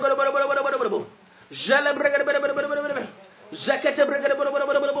 Membro. Jale brigade. Zekete brigade.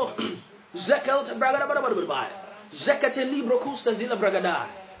 Zekelt bragada. Zekete libro custa zila bragada.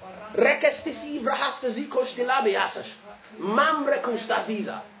 Rekestisi vrahasta zikoshti labiatas. Mambre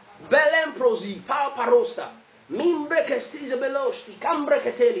custaziza. Belem prosi. Pau parosta. Mimbre kestiza belosti. Cambre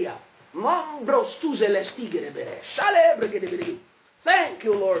ketelia. Mambro stuze lestigere bere. Shale brigade. Thank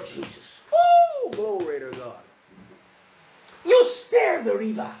you, Lord Jesus. Woo! Glory to God. You stir the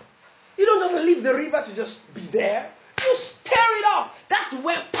river. You don't just leave the river to just be there. You stir it up. That's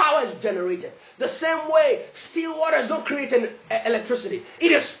where power is generated. The same way still waters don't create electricity.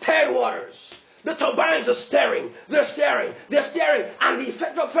 It is stirred waters. The turbines are stirring. They're stirring. They're stirring. And the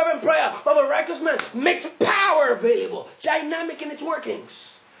effectual fervent prayer of a righteous man makes power available. Dynamic in its workings.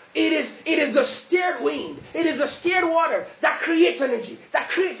 It is the stirred wind. It is the stirred water that creates energy. That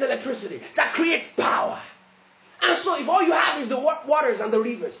creates electricity. That creates power. And so if all you have is the waters and the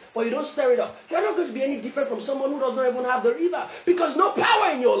rivers, but you don't stir it up, you're not going to be any different from someone who does not even have the river. Because no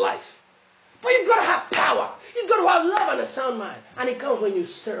power in your life. But you've got to have power. You've got to have love and a sound mind. And it comes when you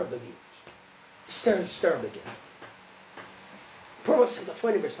stir up the gift. Stir up the gift. Proverbs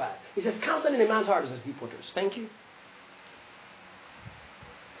 20 verse 5. It says, counsel in a man's heart is as deep waters. Thank you.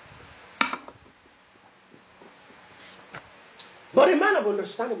 But a man of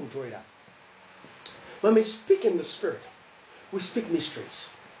understanding will draw it out. When we speak in the Spirit, we speak mysteries.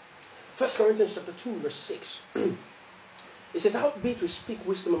 1 Corinthians chapter 2, verse 6. It says, howbeit we speak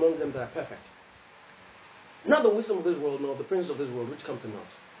wisdom among them that are perfect. Not the wisdom of this world, nor the prince of this world, which come to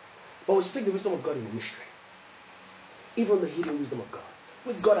naught. But we speak the wisdom of God in mystery. Even the hidden wisdom of God,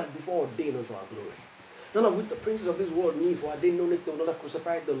 which God had before ordained unto our glory. None of which the princes of this world knew, for had they known this, they would not have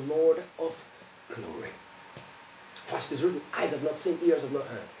crucified the Lord of glory. For as it is written, eyes have not seen, ears have not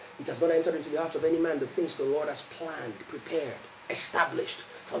heard. It has not entered into the heart of any man the things the Lord has planned, prepared, established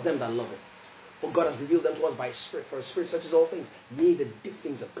for them that love him. For God has revealed them to us by his Spirit. For his Spirit searches all things, yea, the deep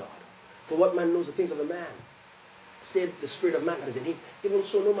things of God. For what man knows the things of a man? Said the Spirit of man that is in him. Even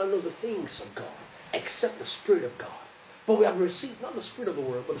so, no man knows the things of God, except the Spirit of God. But we have received not the spirit of the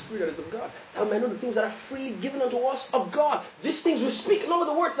world, but the Spirit that is of God, that we may know the things that are freely given unto us of God. These things we speak, not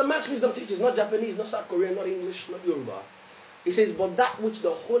the words that man's wisdom teaches, not Japanese, not South Korean, not English, not Yoruba. It says, but that which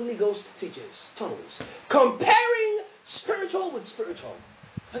the Holy Ghost teaches, tongues, comparing spiritual with spiritual.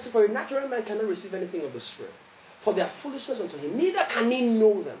 I said, for a natural man cannot receive anything of the Spirit, for they are foolishness unto him. Neither can he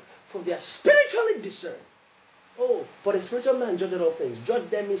know them, for they are spiritually discerned. Oh, but a spiritual man judges all things. Judge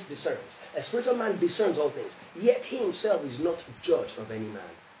them means discerns. A spiritual man discerns all things. Yet he himself is not judged of any man.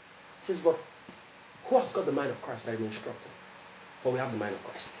 He says, but who has got the mind of Christ that he may instruct him? For we have the mind of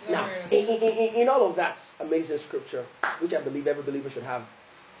Christ. Now, in all of that amazing scripture, which I believe every believer should have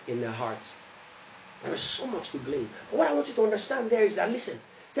in their hearts, there is so much to glean. But what I want you to understand there is that, listen,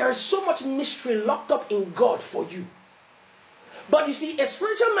 there is so much mystery locked up in God for you. But you see, a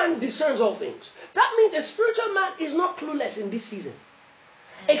spiritual man discerns all things. That means a spiritual man is not clueless in this season.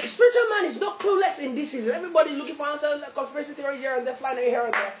 A spiritual man is not clueless in this season. Everybody's looking for answers, like conspiracy theories here and there, flying here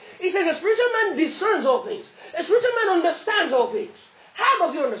and there. He says a spiritual man discerns all things. A spiritual man understands all things. How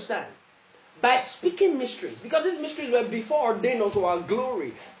does he understand? By speaking mysteries. Because these mysteries were before ordained unto our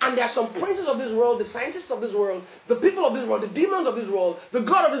glory. And there are some princes of this world, the scientists of this world, the people of this world, the demons of this world, the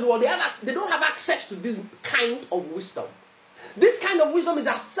God of this world, they don't have access to this kind of wisdom. This kind of wisdom is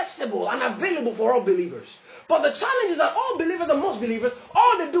accessible and available for all believers. But the challenge is that all believers and most believers,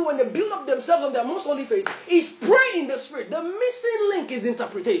 all they do when they build up themselves on their most holy faith is pray in the Spirit. The missing link is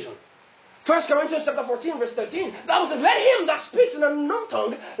interpretation. 1 Corinthians chapter 14 verse 13, the Bible says, let him that speaks in an unknown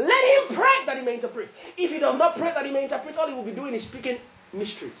tongue, let him pray that he may interpret. If he does not pray that he may interpret, all he will be doing is speaking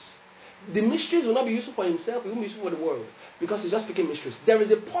mysteries. The mysteries will not be useful for himself, it will be useful for the world, because he's just speaking mysteries. There is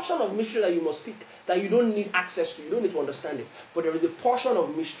a portion of mystery that you must speak, that you don't need access to, you don't need to understand it. But there is a portion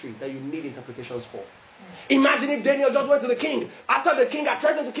of mystery that you need interpretations for. Imagine if Daniel just went to the king, after the king had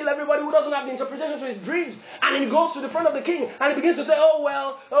threatened to kill everybody who doesn't have the interpretation to his dreams, and then he goes to the front of the king, and he begins to say,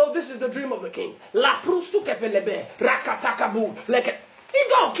 this is the dream of the king. La prustu kepelebe, rakatakabu, he's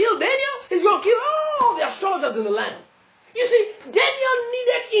going to kill Daniel, he's going to kill all the astrologers in the land. You see, Daniel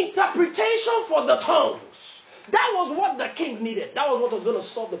needed interpretation for the tongues. That was what the king needed. That was what was going to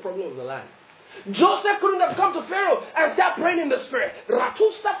solve the problem of the land. Joseph couldn't have come to Pharaoh and start praying in the Spirit. What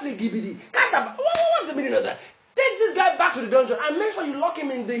was the meaning of that? Take this guy back to the dungeon and make sure you lock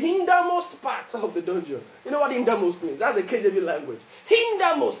him in the hindermost part of the dungeon. You know what hindermost means? That's the KJV language.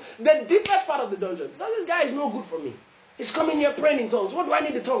 Hindermost, the deepest part of the dungeon. Because this guy is no good for me. He's coming here praying in tongues. What do I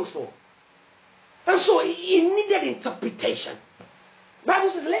need the tongues for? And so he needed interpretation. The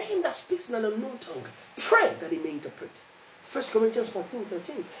Bible says, let him that speaks in an unknown tongue pray that he may interpret. 1 Corinthians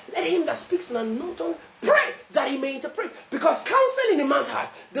 14:13. Let him that speaks in an unknown tongue pray that he may interpret. Because counsel in a man's heart,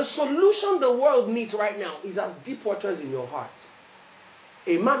 the solution the world needs right now is as deep waters in your heart.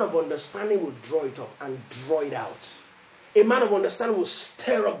 A man of understanding will draw it up and draw it out. A man of understanding will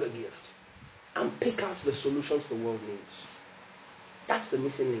stir up the gift and pick out the solutions the world needs. That's the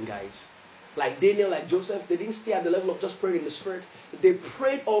missing link, guys. Like Daniel, like Joseph, they didn't stay at the level of just praying in the Spirit. They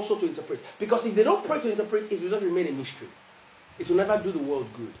prayed also to interpret. Because if they don't pray to interpret, it will just remain a mystery. It will never do the world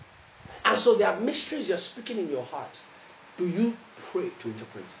good. And so there are mysteries you're speaking in your heart. Do you pray to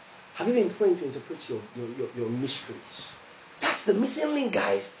interpret? Have you been praying to interpret your mysteries? That's the missing link,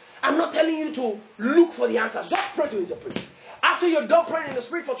 guys. I'm not telling you to look for the answers. Just pray to interpret. After you're done praying in the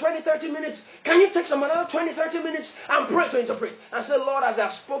Spirit for 20-30 minutes, can you take another 20-30 minutes and pray to interpret? And say, Lord, as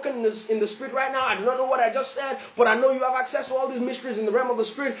I've spoken in the Spirit right now, I do not know what I just said, but I know you have access to all these mysteries in the realm of the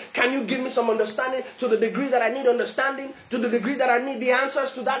Spirit. Can you give me some understanding to the degree that I need understanding, to the degree that I need the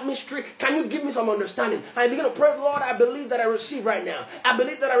answers to that mystery? Can you give me some understanding? And I begin to pray, Lord, I believe that I receive right now. I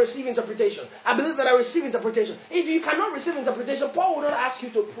believe that I receive interpretation. I believe that I receive interpretation. If you cannot receive interpretation, Paul will not ask you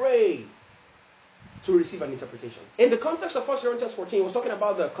to pray to receive an interpretation. In the context of 1 Corinthians 14, he was talking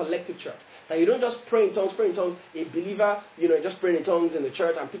about the collective church. That you don't just pray in tongues, a believer, just praying in tongues in the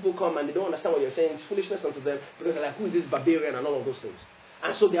church, and people come and they don't understand what you're saying. It's foolishness unto them, because they're like, who is this barbarian, and all of those things.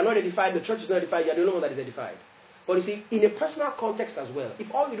 And so they are not edified, the church is not edified, you're the only one that is edified. But you see, in a personal context as well,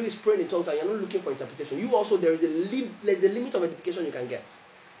 if all you do is praying in tongues and you're not looking for interpretation, there's a limit of edification you can get.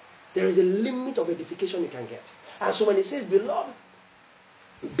 There is a limit of edification you can get. And so when it says, beloved,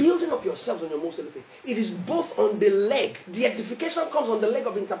 building up yourselves on your most holy faith, it is both on the leg. The edification comes on the leg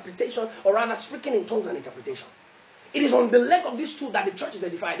of interpretation, or rather speaking in tongues and interpretation. It is on the leg of these two that the church is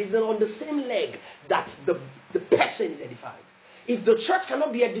edified. It is on the same leg that the person is edified. If the church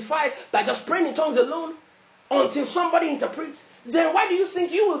cannot be edified by just praying in tongues alone until somebody interprets, then why do you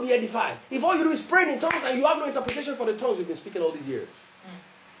think you will be edified? If all you do is praying in tongues and you have no interpretation for the tongues you've been speaking all these years.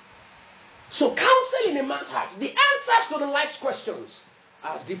 So counsel in a man's heart. The answers to the life's questions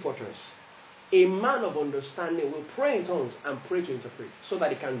are as deep waters. A man of understanding will pray in tongues and pray to interpret so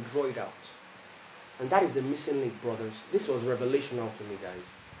that he can draw it out. And that is the missing link, brothers. This was revelational to me, guys.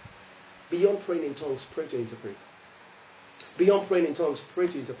 Beyond praying in tongues, pray to interpret. Beyond praying in tongues, pray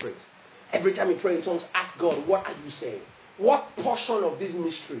to interpret. Every time you pray in tongues, ask God, what are you saying? What portion of this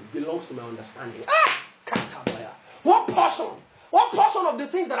mystery belongs to my understanding? What portion of the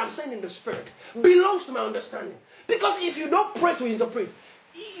things that I'm saying in the spirit belongs to my understanding? Because if you don't pray to interpret,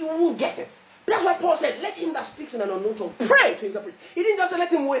 you won't get it. That's why Paul said, let him that speaks in an unknown tongue pray to interpret. He didn't just say,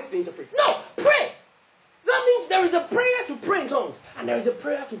 let him wait to interpret. No, pray. That means there is a prayer to pray in tongues, and there is a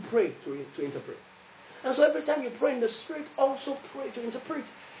prayer to pray to interpret. And so every time you pray in the spirit, also pray to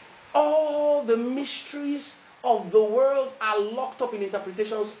interpret. All the mysteries of the world are locked up in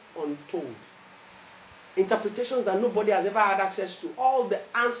interpretations untold. Interpretations that nobody has ever had access to. All the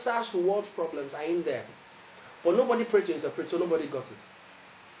answers to world's problems are in there. But nobody prayed to interpret, so nobody got it.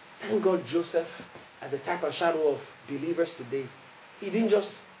 Thank God Joseph, as a type and shadow of believers today, he didn't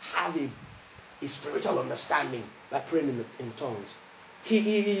just have a spiritual understanding by praying in tongues.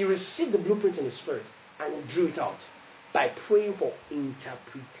 He received the blueprint in his spirit and he drew it out by praying for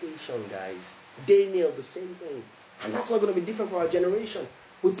interpretation, guys. Daniel, the same thing. And that's not going to be different for our generation.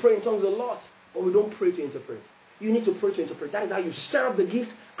 We pray in tongues a lot, but we don't pray to interpret. You need to pray to interpret. That is how you stir up the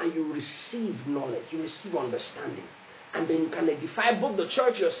gift and you receive knowledge. You receive understanding. And then you can edify both the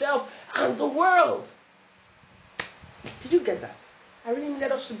church, yourself, and the world. Did you get that? I really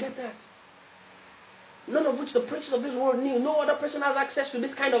needed us to get that. None of which the princes of this world knew. No other person has access to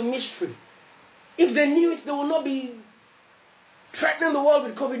this kind of mystery. If they knew it, they would not be threatening the world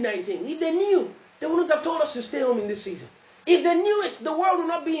with COVID-19. If they knew, they wouldn't have told us to stay home in this season. If they knew it, the world would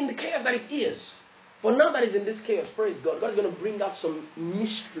not be in the chaos that it is. But now that it's in this chaos, praise God, God's going to bring out some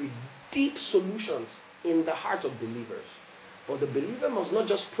mystery, deep solutions in the heart of believers. But the believer must not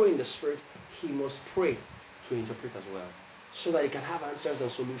just pray in the spirit, he must pray to interpret as well, so that he can have answers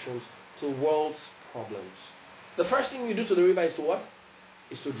and solutions to world's problems. The first thing you do to the river is to what?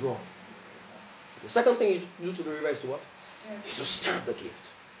 Is to draw. The second thing you do to the river is to what? Is to stir up the gift.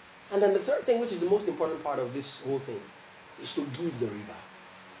 And then the third thing, which is the most important part of this whole thing, is to give the river.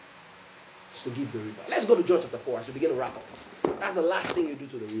 Is to give the river. Let's go to John chapter 4 as we begin to wrap up. That's the last thing you do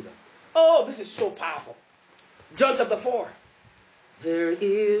to the river. Oh, this is so powerful. John chapter 4. There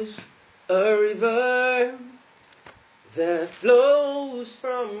is a river that flows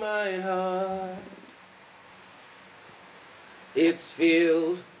from my heart. It's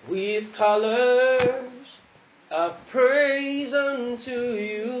filled with colors of praise unto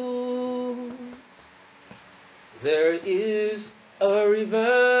you. There is a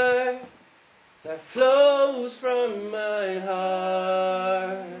river that flows from my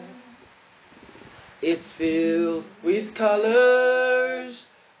heart. It's filled with colors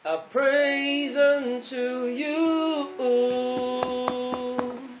of praise unto you.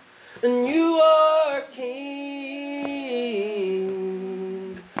 And you are King,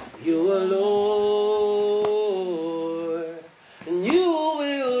 you are Lord, and you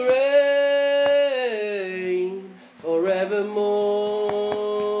will reign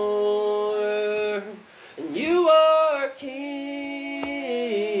forevermore. And you are King,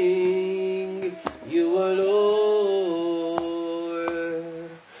 you are Lord,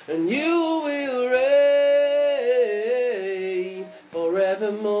 and you will reign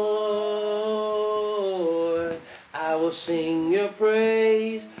forevermore. I will sing your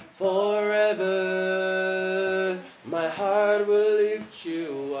praise forever. My heart will lift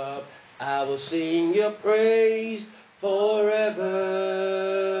you up. I will sing your praise forever.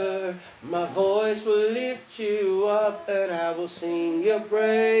 My voice will lift you up, and I will sing your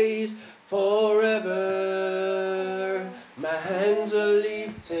praise forever. My hands are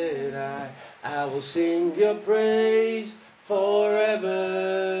lifted high. I will sing your praise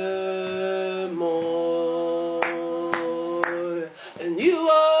forevermore. And you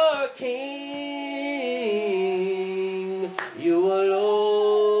are King, you are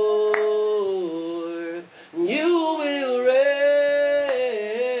Lord, and you will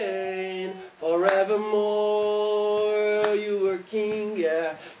reign forevermore. You are King. King,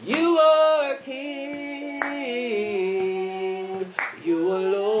 yeah. You are King. You are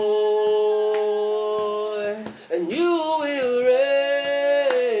Lord, and you will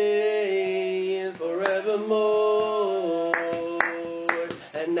reign forevermore.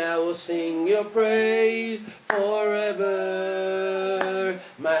 And I will sing your praise forever.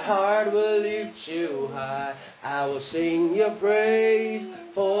 My heart will lift you high. I will sing your praise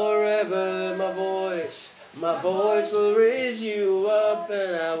forever. My voice will raise you up,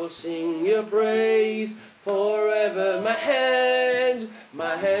 and I will sing your praise forever. My hands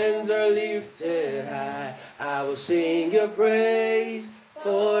are lifted high. I will sing your praise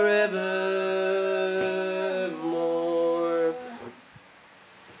forevermore.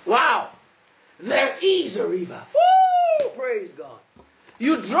 Wow! There is a river. Woo! Praise God.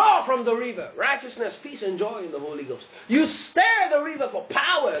 You draw from the river righteousness, peace, and joy in the Holy Ghost. You stir the river for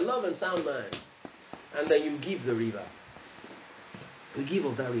power, love, and sound mind. And then you give the river. You give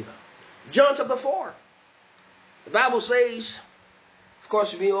of that river. John chapter 4. The Bible says, of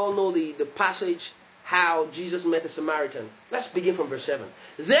course, we all know the passage, how Jesus met a Samaritan. Let's begin from verse 7.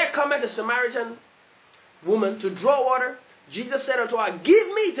 There cometh a Samaritan woman to draw water. Jesus said unto her,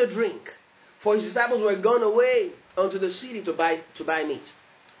 give me to drink. For his disciples were gone away unto the city to buy meat.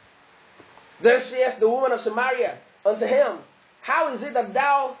 Then saith the woman of Samaria unto him, how is it that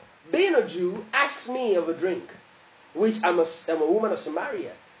thou, being a Jew, askest me of a drink, which am a woman of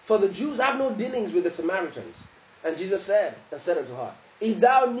Samaria? For the Jews have no dealings with the Samaritans. And Jesus said unto her, if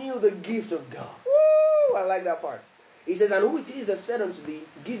thou knew the gift of God. Woo! I like that part. He says, and who it is that said unto thee,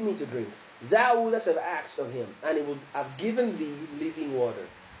 give me to drink, thou wouldest have asked of him, and he would have given thee living water.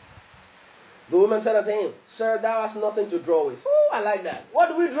 The woman said unto him, sir, thou hast nothing to draw with. Oh, I like that. What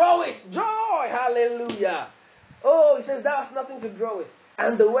do we draw with? Joy. Hallelujah. Oh, he says, thou hast nothing to draw with.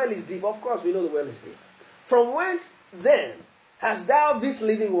 And the well is deep. Of course, we know the well is deep. From whence, then, hast thou this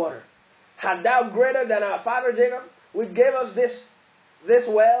living water? Had thou greater than our father Jacob, which gave us this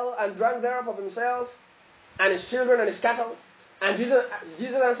well, and drank thereof of himself, and his children, and his cattle? And Jesus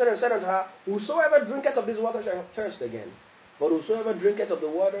answered and said unto her, whosoever drinketh of this water shall thirst again. But whosoever drinketh of the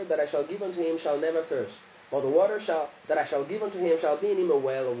water that I shall give unto him shall never thirst. But the water that I shall give unto him shall be in him a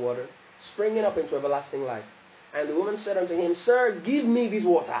well of water, springing up into everlasting life. And the woman said unto him, sir, give me this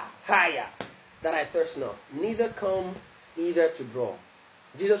water, higher, that I thirst not, neither come hither to draw.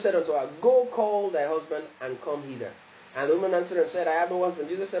 Jesus said unto her, go call thy husband, and come hither. And the woman answered and said, I have no husband.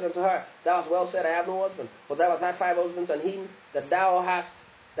 Jesus said unto her, thou hast well said, I have no husband. For thou hast had 5 husbands, and him that thou hast,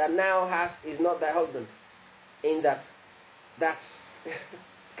 that now hast, is not thy husband. In that's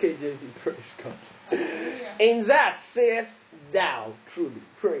KJV, praise God. In that sayest thou truly,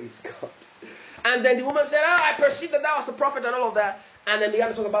 praise God. And then the woman said, I perceive that thou art a prophet, and all of that. And then began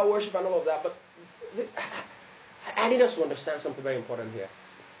to talk about worship and all of that. But I need us to understand something very important here.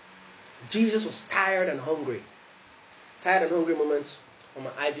 Jesus was tired and hungry. Tired and hungry moments on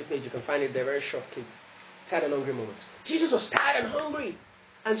my IG page. You can find it there, very short clip. Tired and hungry moments. Jesus was tired and hungry.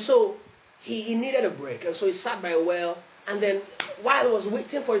 And so he needed a break. And so he sat by a well. And then while he was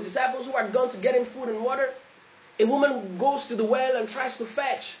waiting for his disciples who had gone to get him food and water, a woman goes to the well and tries to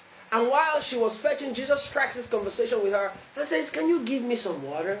fetch. And while she was fetching, Jesus strikes this conversation with her and says, can you give me some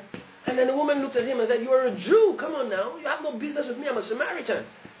water? And then the woman looked at him and said, you're a Jew. Come on now. You have no business with me. I'm a Samaritan.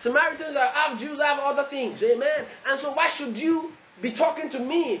 Samaritans are half Jews, have other things. Amen. And so why should you be talking to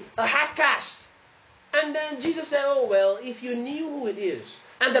me, a half-caste? And then Jesus said, oh, well, if you knew who it is.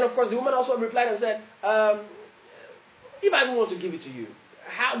 And then, of course, the woman also replied and said, if I even want to give it to you,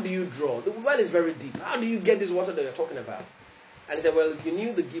 how do you draw? The well is very deep. How do you get this water that you're talking about? And he said, well, if you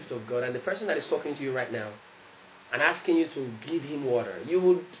knew the gift of God and the person that is talking to you right now and asking you to give him water, you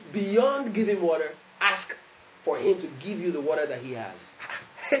would, beyond giving water, ask for him to give you the water that he has.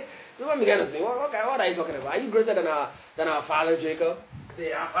 The woman began to think, well, okay, what are you talking about? Are you greater than our father Jacob?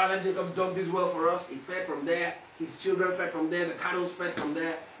 Our father Jacob dug this well for us. He fed from there. His children fed from there. The cattle fed from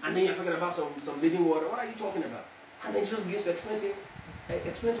there. And then you're talking about some living water. What are you talking about? And then Jesus begins to explain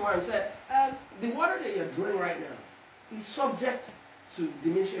to her and said, the water that you're drawing right now is subject to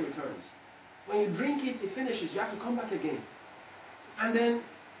diminishing returns. When you drink it, it finishes. You have to come back again. And then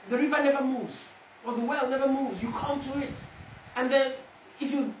the river never moves. Or the well never moves. You come to it. And then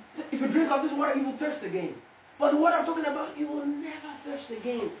if you drink of this water, you will thirst again. But the water I'm talking about, you will never thirst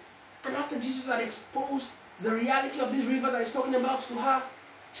again. And after Jesus had exposed the reality of this river that he's talking about to her,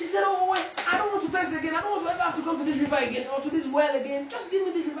 she said, oh, wait, I don't want to thirst again. I don't want to ever have to come to this river again or to this well again. Just give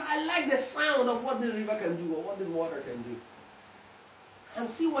me this river. I like the sound of what this river can do or what this water can do. And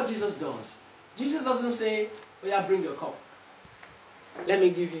see what Jesus does. Jesus doesn't say, oh yeah, bring your cup. Let me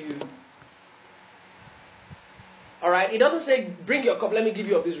give you All right? He doesn't say, bring your cup, let me give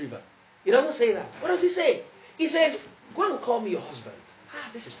you of this river. He doesn't say that. What does he say? He says, go and call me your husband.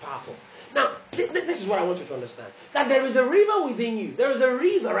 This is powerful. Now, this is what I want you to understand. That there is a river within you. There is a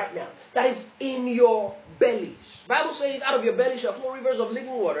river right now that is in your bellies. Bible says, out of your belly shall flow rivers of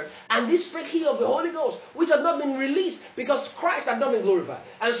living water. And this spake he of the Holy Ghost, which has not been released because Christ had not been glorified.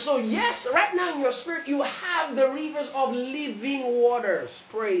 And so, yes, right now in your spirit, you have the rivers of living waters.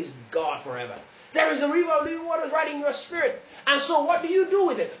 Praise God forever. There is a river of living waters right in your spirit. And so what do you do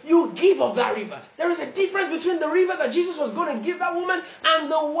with it? You give of that river. There is a difference between the river that Jesus was going to give that woman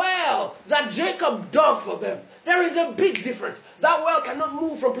and the well that Jacob dug for them. There is a big difference. That well cannot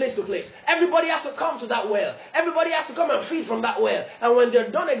move from place to place. Everybody has to come to that well. Everybody has to come and feed from that well. And when they're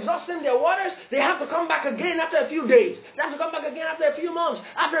done exhausting their waters, they have to come back again after a few days. They have to come back again after a few months,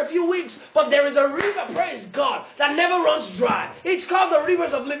 after a few weeks. But there is a river, praise God, that never runs dry. It's called the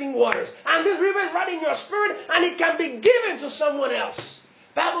rivers of living waters. And this river is right in your spirit, and it can be given to someone else.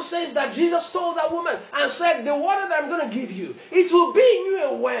 Bible says that Jesus told that woman and said, the water that I'm going to give you, it will be in you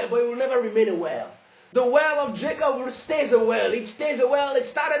a well, but it will never remain a well. The well of Jacob stays a well. It stays a well. It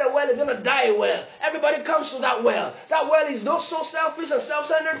started a well. It's going to die a well. Everybody comes to that well. That well is not so selfish and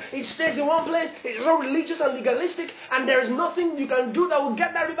self-centered. It stays in one place. It's not religious and legalistic. And there is nothing you can do that will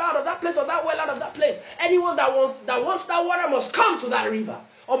get that river out of that place or that well out of that place. Anyone that wants that water must come to that river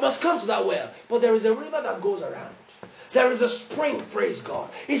or must come to that well. But there is a river that goes around. There is a spring, praise God.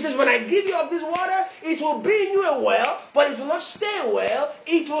 He says, when I give you of this water, it will be in you a well, but it will not stay a well.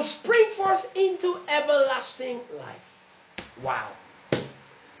 It will spring forth into everlasting life. Wow.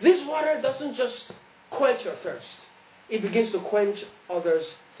 This water doesn't just quench your thirst. It begins to quench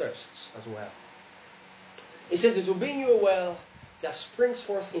others' thirsts as well. He says, it will be in you a well that springs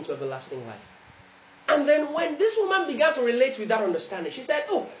forth into everlasting life. And then when this woman began to relate with that understanding, she said,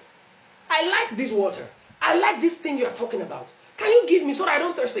 oh, I like this water. I like this thing you are talking about. Can you give me so that I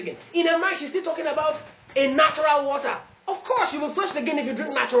don't thirst again? In her mind, she's still talking about a natural water. Of course, you will thirst again if you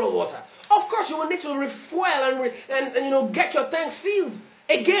drink natural water. Of course, you will need to refuel and get your tanks filled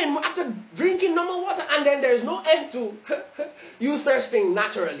again after drinking normal water. And then there is no end to you thirsting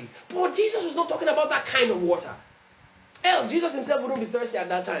naturally. But Jesus was not talking about that kind of water. Else, Jesus himself wouldn't be thirsty at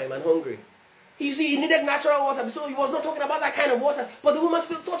that time and hungry. You see, he needed natural water, so he was not talking about that kind of water. But the woman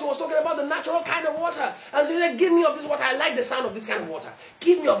still thought he was talking about the natural kind of water. And she said, give me of this water. I like the sound of this kind of water.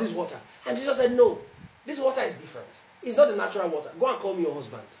 Give me of this water. And Jesus said, no, this water is different. It's not the natural water. Go and call me your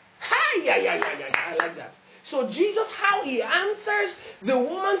husband. Yeah. I like that. So Jesus, how he answers the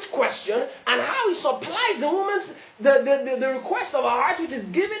woman's question and how he supplies the woman's the request of her heart, which is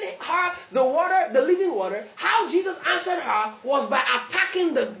giving her the water, the living water. How Jesus answered her was by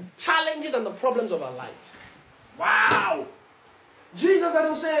attacking the challenges and the problems of her life. Wow! Jesus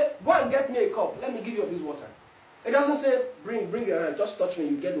doesn't say, go and get me a cup. Let me give you this water. It doesn't say, bring your hand, just touch me,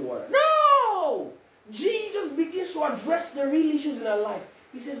 you get the water. No! Jesus begins to address the real issues in her life.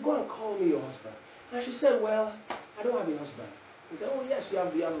 He says, go and call me your husband. And she said, well, I don't have a husband. He said, oh yes, you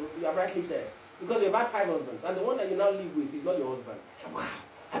have rightly said. Because you've had 5 husbands. And the one that you now live with is not your husband. I said, wow,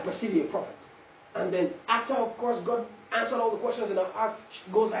 I perceive you're a prophet. And then after, of course, God answered all the questions in her heart, she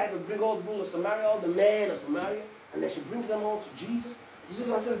goes ahead to bring all the people of Samaria, all the men of Samaria. And then she brings them all to Jesus. Jesus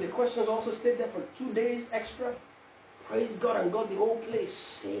answered the questions, also stayed there for 2 days extra. Praise God, and got the whole place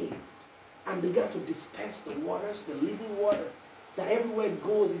saved. And began to dispense the waters, the living water. That everywhere it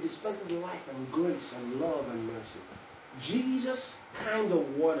goes, he dispenses life and grace and love and mercy. Jesus' kind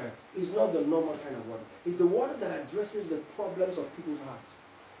of water is not the normal kind of water. It's the water that addresses the problems of people's hearts.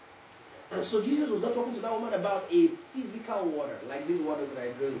 And so Jesus was not talking to that woman about a physical water, like this water that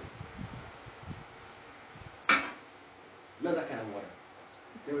I drink. Not that kind of water.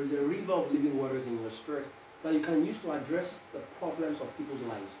 There is a river of living waters in your spirit that you can use to address the problems of people's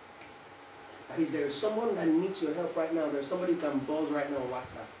lives. That is, there is someone that needs your help right now. There's somebody you can buzz right now on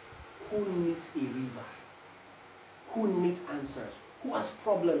WhatsApp. Who needs a river? Who needs answers? Who has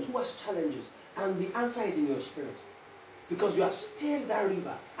problems? Who has challenges? And the answer is in your spirit. Because you have stirred that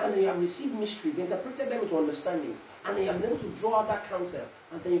river, and then you have received mysteries, interpreted them into understandings, and then you have been able to draw out that counsel,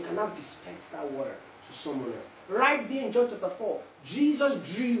 and then you can now dispense that water to someone else. Right there in John chapter 4, Jesus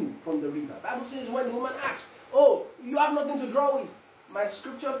drew from the river. The Bible says when the woman asked, oh, you have nothing to draw with. My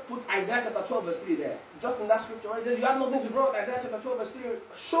scripture puts Isaiah chapter 12 verse 3 there. Just in that scripture, it says you have nothing to draw with. Isaiah chapter 12 verse 3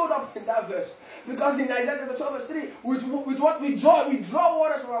 showed up in that verse. Because in Isaiah chapter 12 verse 3, with what we draw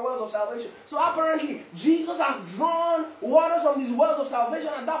waters from our wells of salvation. So apparently, Jesus has drawn waters from these wells of salvation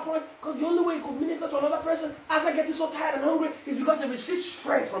at that point, because the only way he could minister to another person after getting so tired and hungry is because he received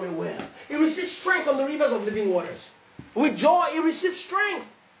strength from a well. He received strength from the rivers of living waters. With joy, he received strength.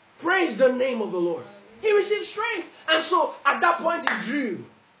 Praise the name of the Lord. He received strength. And so at that point he drew.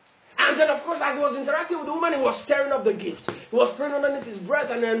 And then, of course, as he was interacting with the woman, he was stirring up the gift. He was praying underneath his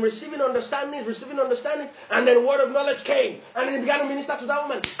breath and then receiving understanding. And then word of knowledge came. And then he began to minister to that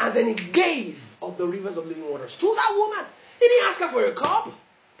woman. And then he gave of the rivers of living waters to that woman. He didn't ask her for a cup,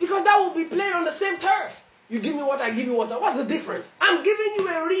 because that would be playing on the same turf. You give me water, I give you water. What's the difference? I'm giving you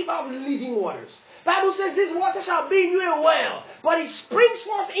a river of living waters. Bible says this water shall be in you a well, but it springs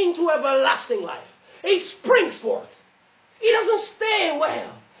forth into everlasting life. It springs forth. It doesn't stay a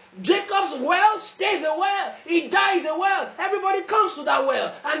well. Jacob's well stays a well. He dies a well. Everybody comes to that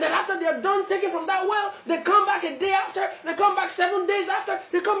well. And then after they're done taking from that well, they come back a day after. They come back 7 days after.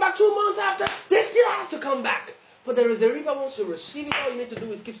 They come back 2 months after. They still have to come back. But there is a river. Once you receive it, all you need to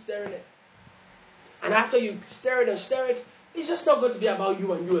do is keep stirring it. And after you stir it and stir it, it's just not going to be about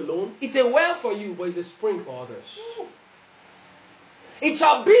you and you alone. It's a well for you, but it's a spring for others. It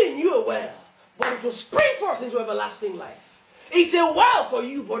shall be in you a well, but it will spring forth into everlasting life. It's a well for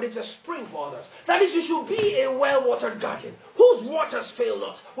you, but it's a spring for others. That is, you should be a well-watered garden, whose waters fail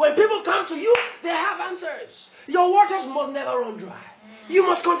not. When people come to you, they have answers. Your waters must never run dry. You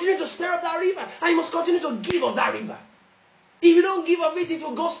must continue to stir up that river, and you must continue to give of that river. If you don't give of it, it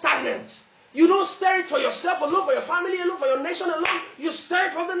will go stagnant. You don't stir it for yourself alone, for your family alone, for your nation alone. You stir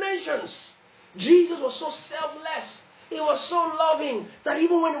it for the nations. Jesus was so selfless. He was so loving that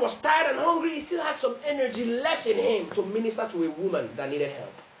even when he was tired and hungry, he still had some energy left in him to minister to a woman that needed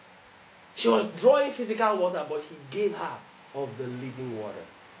help. She was drawing physical water, but he gave her of the living water.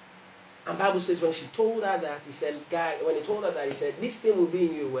 And the Bible says when she told her that, he said, when he told her that, he said, this thing will be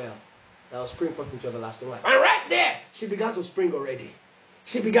in you well. That will spring forth into everlasting life. And right there, she began to spring already.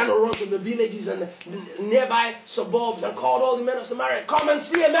 She began to run to the villages and the nearby suburbs and called all the men of Samaria, come and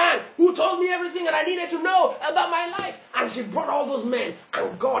see a man who told me everything that I needed to know about my life. And she brought all those men,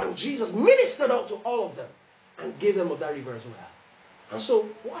 and God and Jesus ministered out to all of them and gave them of that river as well. And so,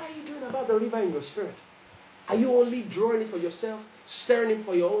 what are you doing about the river in your spirit? Are you only drawing it for yourself, stirring it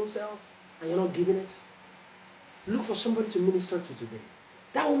for your own self, and you're not giving it? Look for somebody to minister to today.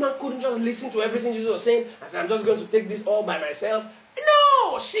 That woman couldn't just listen to everything Jesus was saying and say, I'm just going to take this all by myself.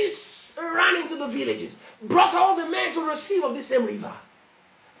 No, she ran into the villages, brought all the men to receive of this same river.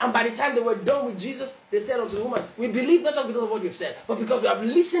 And by the time they were done with Jesus, they said unto the woman, we believe not just because of what you've said, but because we have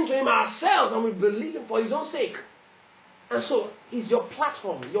listened to him ourselves and we believe him for his own sake. And so, is your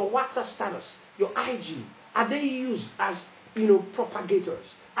platform, your WhatsApp status, your IG, are they used as,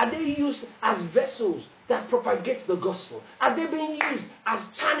 propagators? Are they used as vessels that propagates the gospel? Are they being used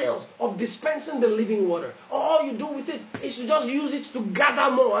as channels of dispensing the living water? Or all you do with it is to just use it to gather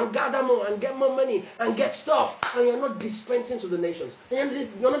more and get more money and get stuff, and you're not dispensing to the nations, and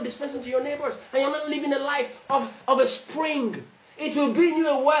you're not dispensing to your neighbors, and you're not living a life of a spring. It will be in you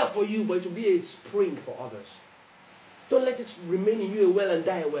a well for you, but it will be a spring for others. Don't let it remain in you a well and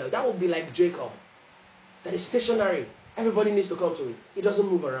die a well. That would be like Jacob, that is stationary. Everybody needs to come to it. He doesn't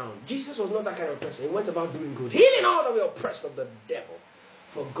move around. Jesus was not that kind of person. He went about doing good, healing all that were oppressed of the devil,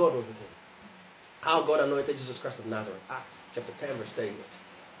 for God was with him. How God anointed Jesus Christ of Nazareth, Acts chapter 10, verse 38.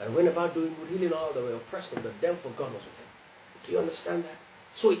 And he went about doing good, healing all that were oppressed of the devil, for God was with him. Do you understand that?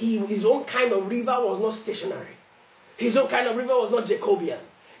 So his own kind of river was not stationary. His own kind of river was not Jacobian.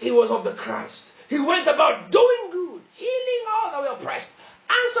 He was of the Christ. He went about doing good, healing all that were oppressed,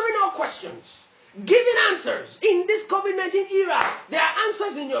 answering all questions, giving answers. In this COVID-19 era, there are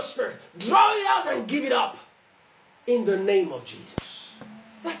answers in your spirit. Draw it out and give it up in the name of Jesus.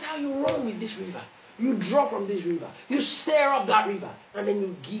 That's how you run with this river. You draw from this river. You stir up that river, and then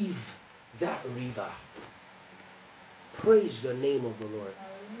you give that river. Praise the name of the Lord.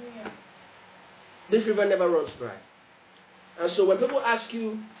 Hallelujah. This river never runs dry. And so when people ask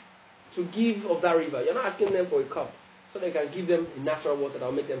you to give of that river, you're not asking them for a cup so they can give them natural water that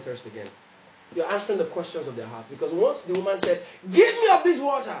will make them thirst again. You're answering the questions of their heart. Because once the woman said, give me of this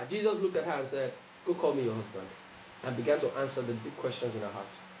water, Jesus looked at her and said, go call me your husband. And began to answer the deep questions in her heart.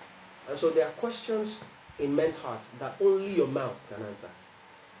 And so there are questions in men's hearts that only your mouth can answer.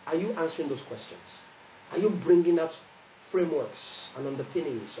 Are you answering those questions? Are you bringing out frameworks and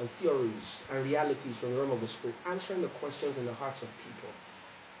underpinnings and theories and realities from the realm of the Spirit, answering the questions in the hearts of people?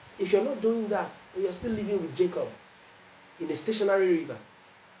 If you're not doing that, you're still living with Jacob in a stationary river,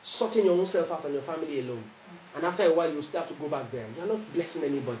 sorting your own self out and your family alone. And after a while, you'll still have to go back there. You're not blessing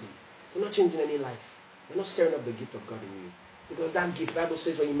anybody. You're not changing any life. You're not stirring up the gift of God in you. Because that gift, the Bible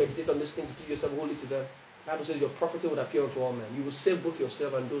says when you meditate on these things, you give yourself wholly to them. The Bible says your prophecy will appear unto all men. You will save both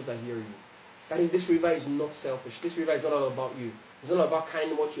yourself and those that hear you. That is, this river is not selfish. This river is not all about you. It's not about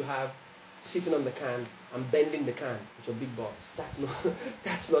carrying what you have, sitting on the can, and bending the can with your big boss. That's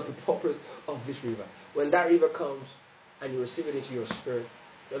not the purpose of this river. When that river comes and you receive it into your spirit,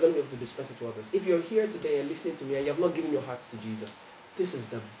 you're going to be able to dispense it to others. If you're here today and listening to me and you have not given your heart to Jesus, this is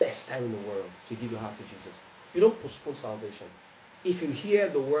the best time in the world to give your heart to Jesus. You don't postpone salvation. If you hear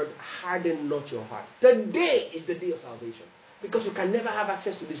the word, harden not your heart. Today is the day of salvation. Because you can never have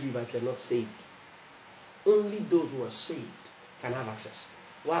access to this river if you're not saved. Only those who are saved can have access.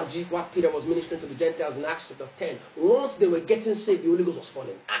 While Peter was ministering to the Gentiles in Acts chapter 10, once they were getting saved, the Holy Ghost was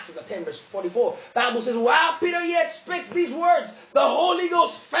falling. Acts chapter 10 verse 44, the Bible says, while Peter yet speaks these words, the Holy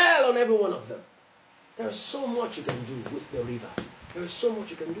Ghost fell on every one of them. There is so much you can do with the river. There is so much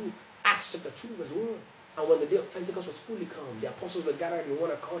you can do. Acts chapter 2 verse 1. And when the day of Pentecost was fully come, the apostles were gathered in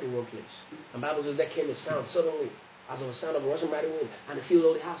one accord in one place. And the Bible says there came a sound suddenly, as of a sound of a rushing mighty wind, and it filled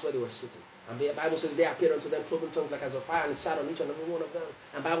all the house where they were sitting. And the Bible says there appeared unto them cloven tongues like as of fire, and it sat on each and every one of them.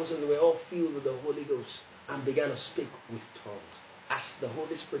 And the Bible says they were all filled with the Holy Ghost and began to speak with tongues as the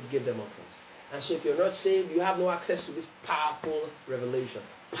Holy Spirit gave them utterance. And so if you're not saved, you have no access to this powerful revelation,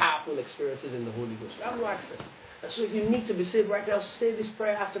 powerful experiences in the Holy Ghost. You have no access. And so if you need to be saved right now, say this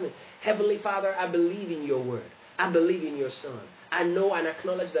prayer after me. Heavenly Father, I believe in your word. I believe in your Son. I know and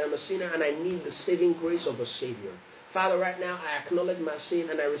acknowledge that I'm a sinner and I need the saving grace of a Savior. Father, right now, I acknowledge my sin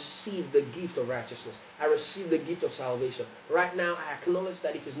and I receive the gift of righteousness. I receive the gift of salvation. Right now, I acknowledge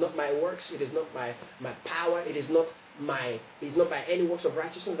that it is not my works, it is not my power, it is not by any works of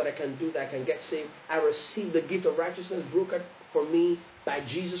righteousness that I can do that I can get saved. I receive the gift of righteousness broken for me by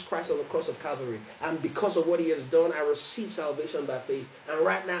Jesus Christ on the cross of Calvary. And because of what he has done, I receive salvation by faith. And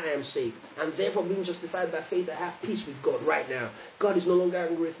right now I am saved. And therefore being justified by faith, I have peace with God right now. God is no longer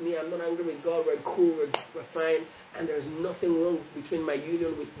angry with me. I'm not angry with God. We're cool. We're fine. And there's nothing wrong between my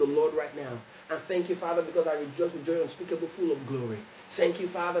union with the Lord right now. And thank you, Father, because I rejoice with joy unspeakable, full of glory. Thank you,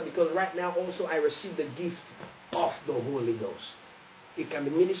 Father, because right now also I receive the gift of the Holy Ghost. It can be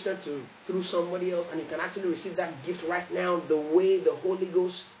ministered through somebody else, and you can actually receive that gift right now. The way the Holy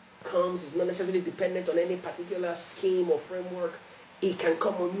Ghost comes is not necessarily dependent on any particular scheme or framework. It can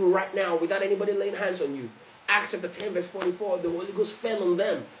come on you right now without anybody laying hands on you. Acts chapter 10 verse 44, the Holy Ghost fell on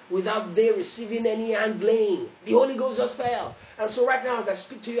them without they receiving any hands laying. The Holy Ghost just fell. And so right now as I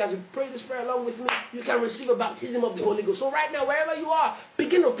speak to you, as you pray this prayer along with me, you can receive a baptism of the Holy Ghost. So right now, wherever you are,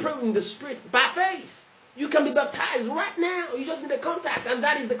 begin to pray in the Spirit by faith. You can be baptized right now. You just need a contact, and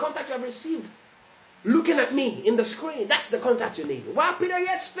that is the contact you have received. Looking at me in the screen, that's the contact you need. While Peter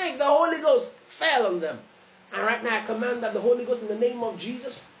yet spake, the Holy Ghost fell on them. And right now I command that the Holy Ghost in the name of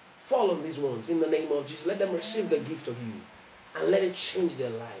Jesus fall on these ones in the name of Jesus. Let them receive the gift of you and let it change their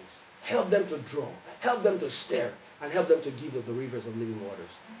lives. Help them to draw, help them to stir, and help them to give of the rivers of living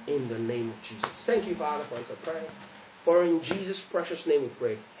waters in the name of Jesus. Thank you, Father, for answer prayer. For in Jesus' precious name we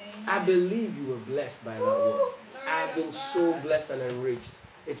pray. I believe you were blessed by that word. I've been so blessed and enriched.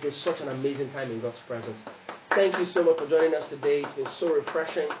 It's been such an amazing time in God's presence. Thank you so much for joining us today. It's been so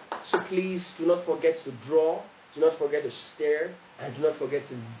refreshing. So please do not forget to draw. Do not forget to stare. And do not forget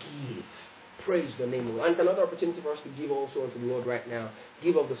to give. Praise the name of the Lord. And it's another opportunity for us to give also unto the Lord right now.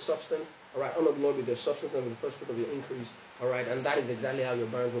 Give of the substance. All right. Honor the Lord with your substance and with the first fruit of your increase. All right. And that is exactly how your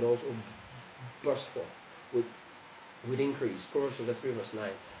barns would also burst forth with increase. Proverbs chapter 3 verse 9.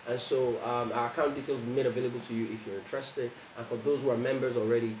 And so our account details will be made available to you if you're interested. And for those who are members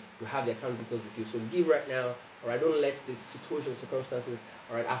already, you have the account details with you. So give right now. All right, don't let the situation, circumstances,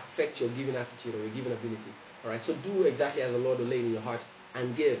 all right, affect your giving attitude or your giving ability. All right, so do exactly as the Lord will lay in your heart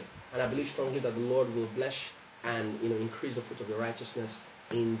and give. And I believe strongly that the Lord will bless and increase the fruit of your righteousness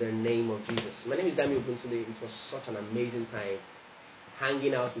in the name of Jesus. My name is Dami Oguntunde. It was such an amazing time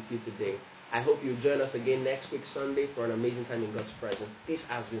hanging out with you today. I hope you join us again next week, Sunday, for an amazing time in God's presence. This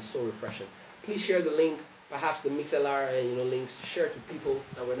has been so refreshing. Please share the link, perhaps the MixLR links. Share it to people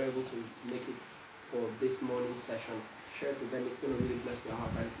that were not able to make it for this morning's session. Share it with them. It's going to really bless their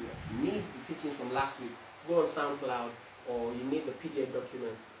heart. And if you need the teachings from last week, go on SoundCloud, or you need the PDF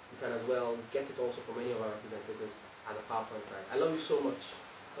document, you can as well get it also from any of our representatives at the PowerPoint Drive. I love you so much.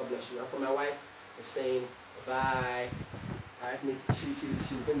 God bless you. And for my wife, I'm saying bye.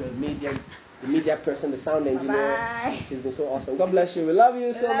 She's been the media person, the sound engineer. Bye. She's been so awesome. God bless you. We love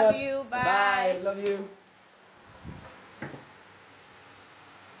you so much. Love you. Bye. Bye. Love you.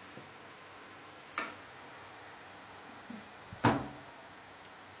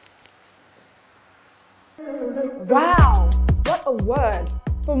 Wow, what a word.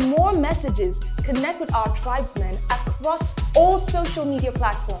 For more messages, connect with our tribesmen across all social media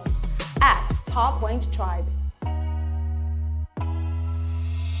platforms at PowerPoint Tribe.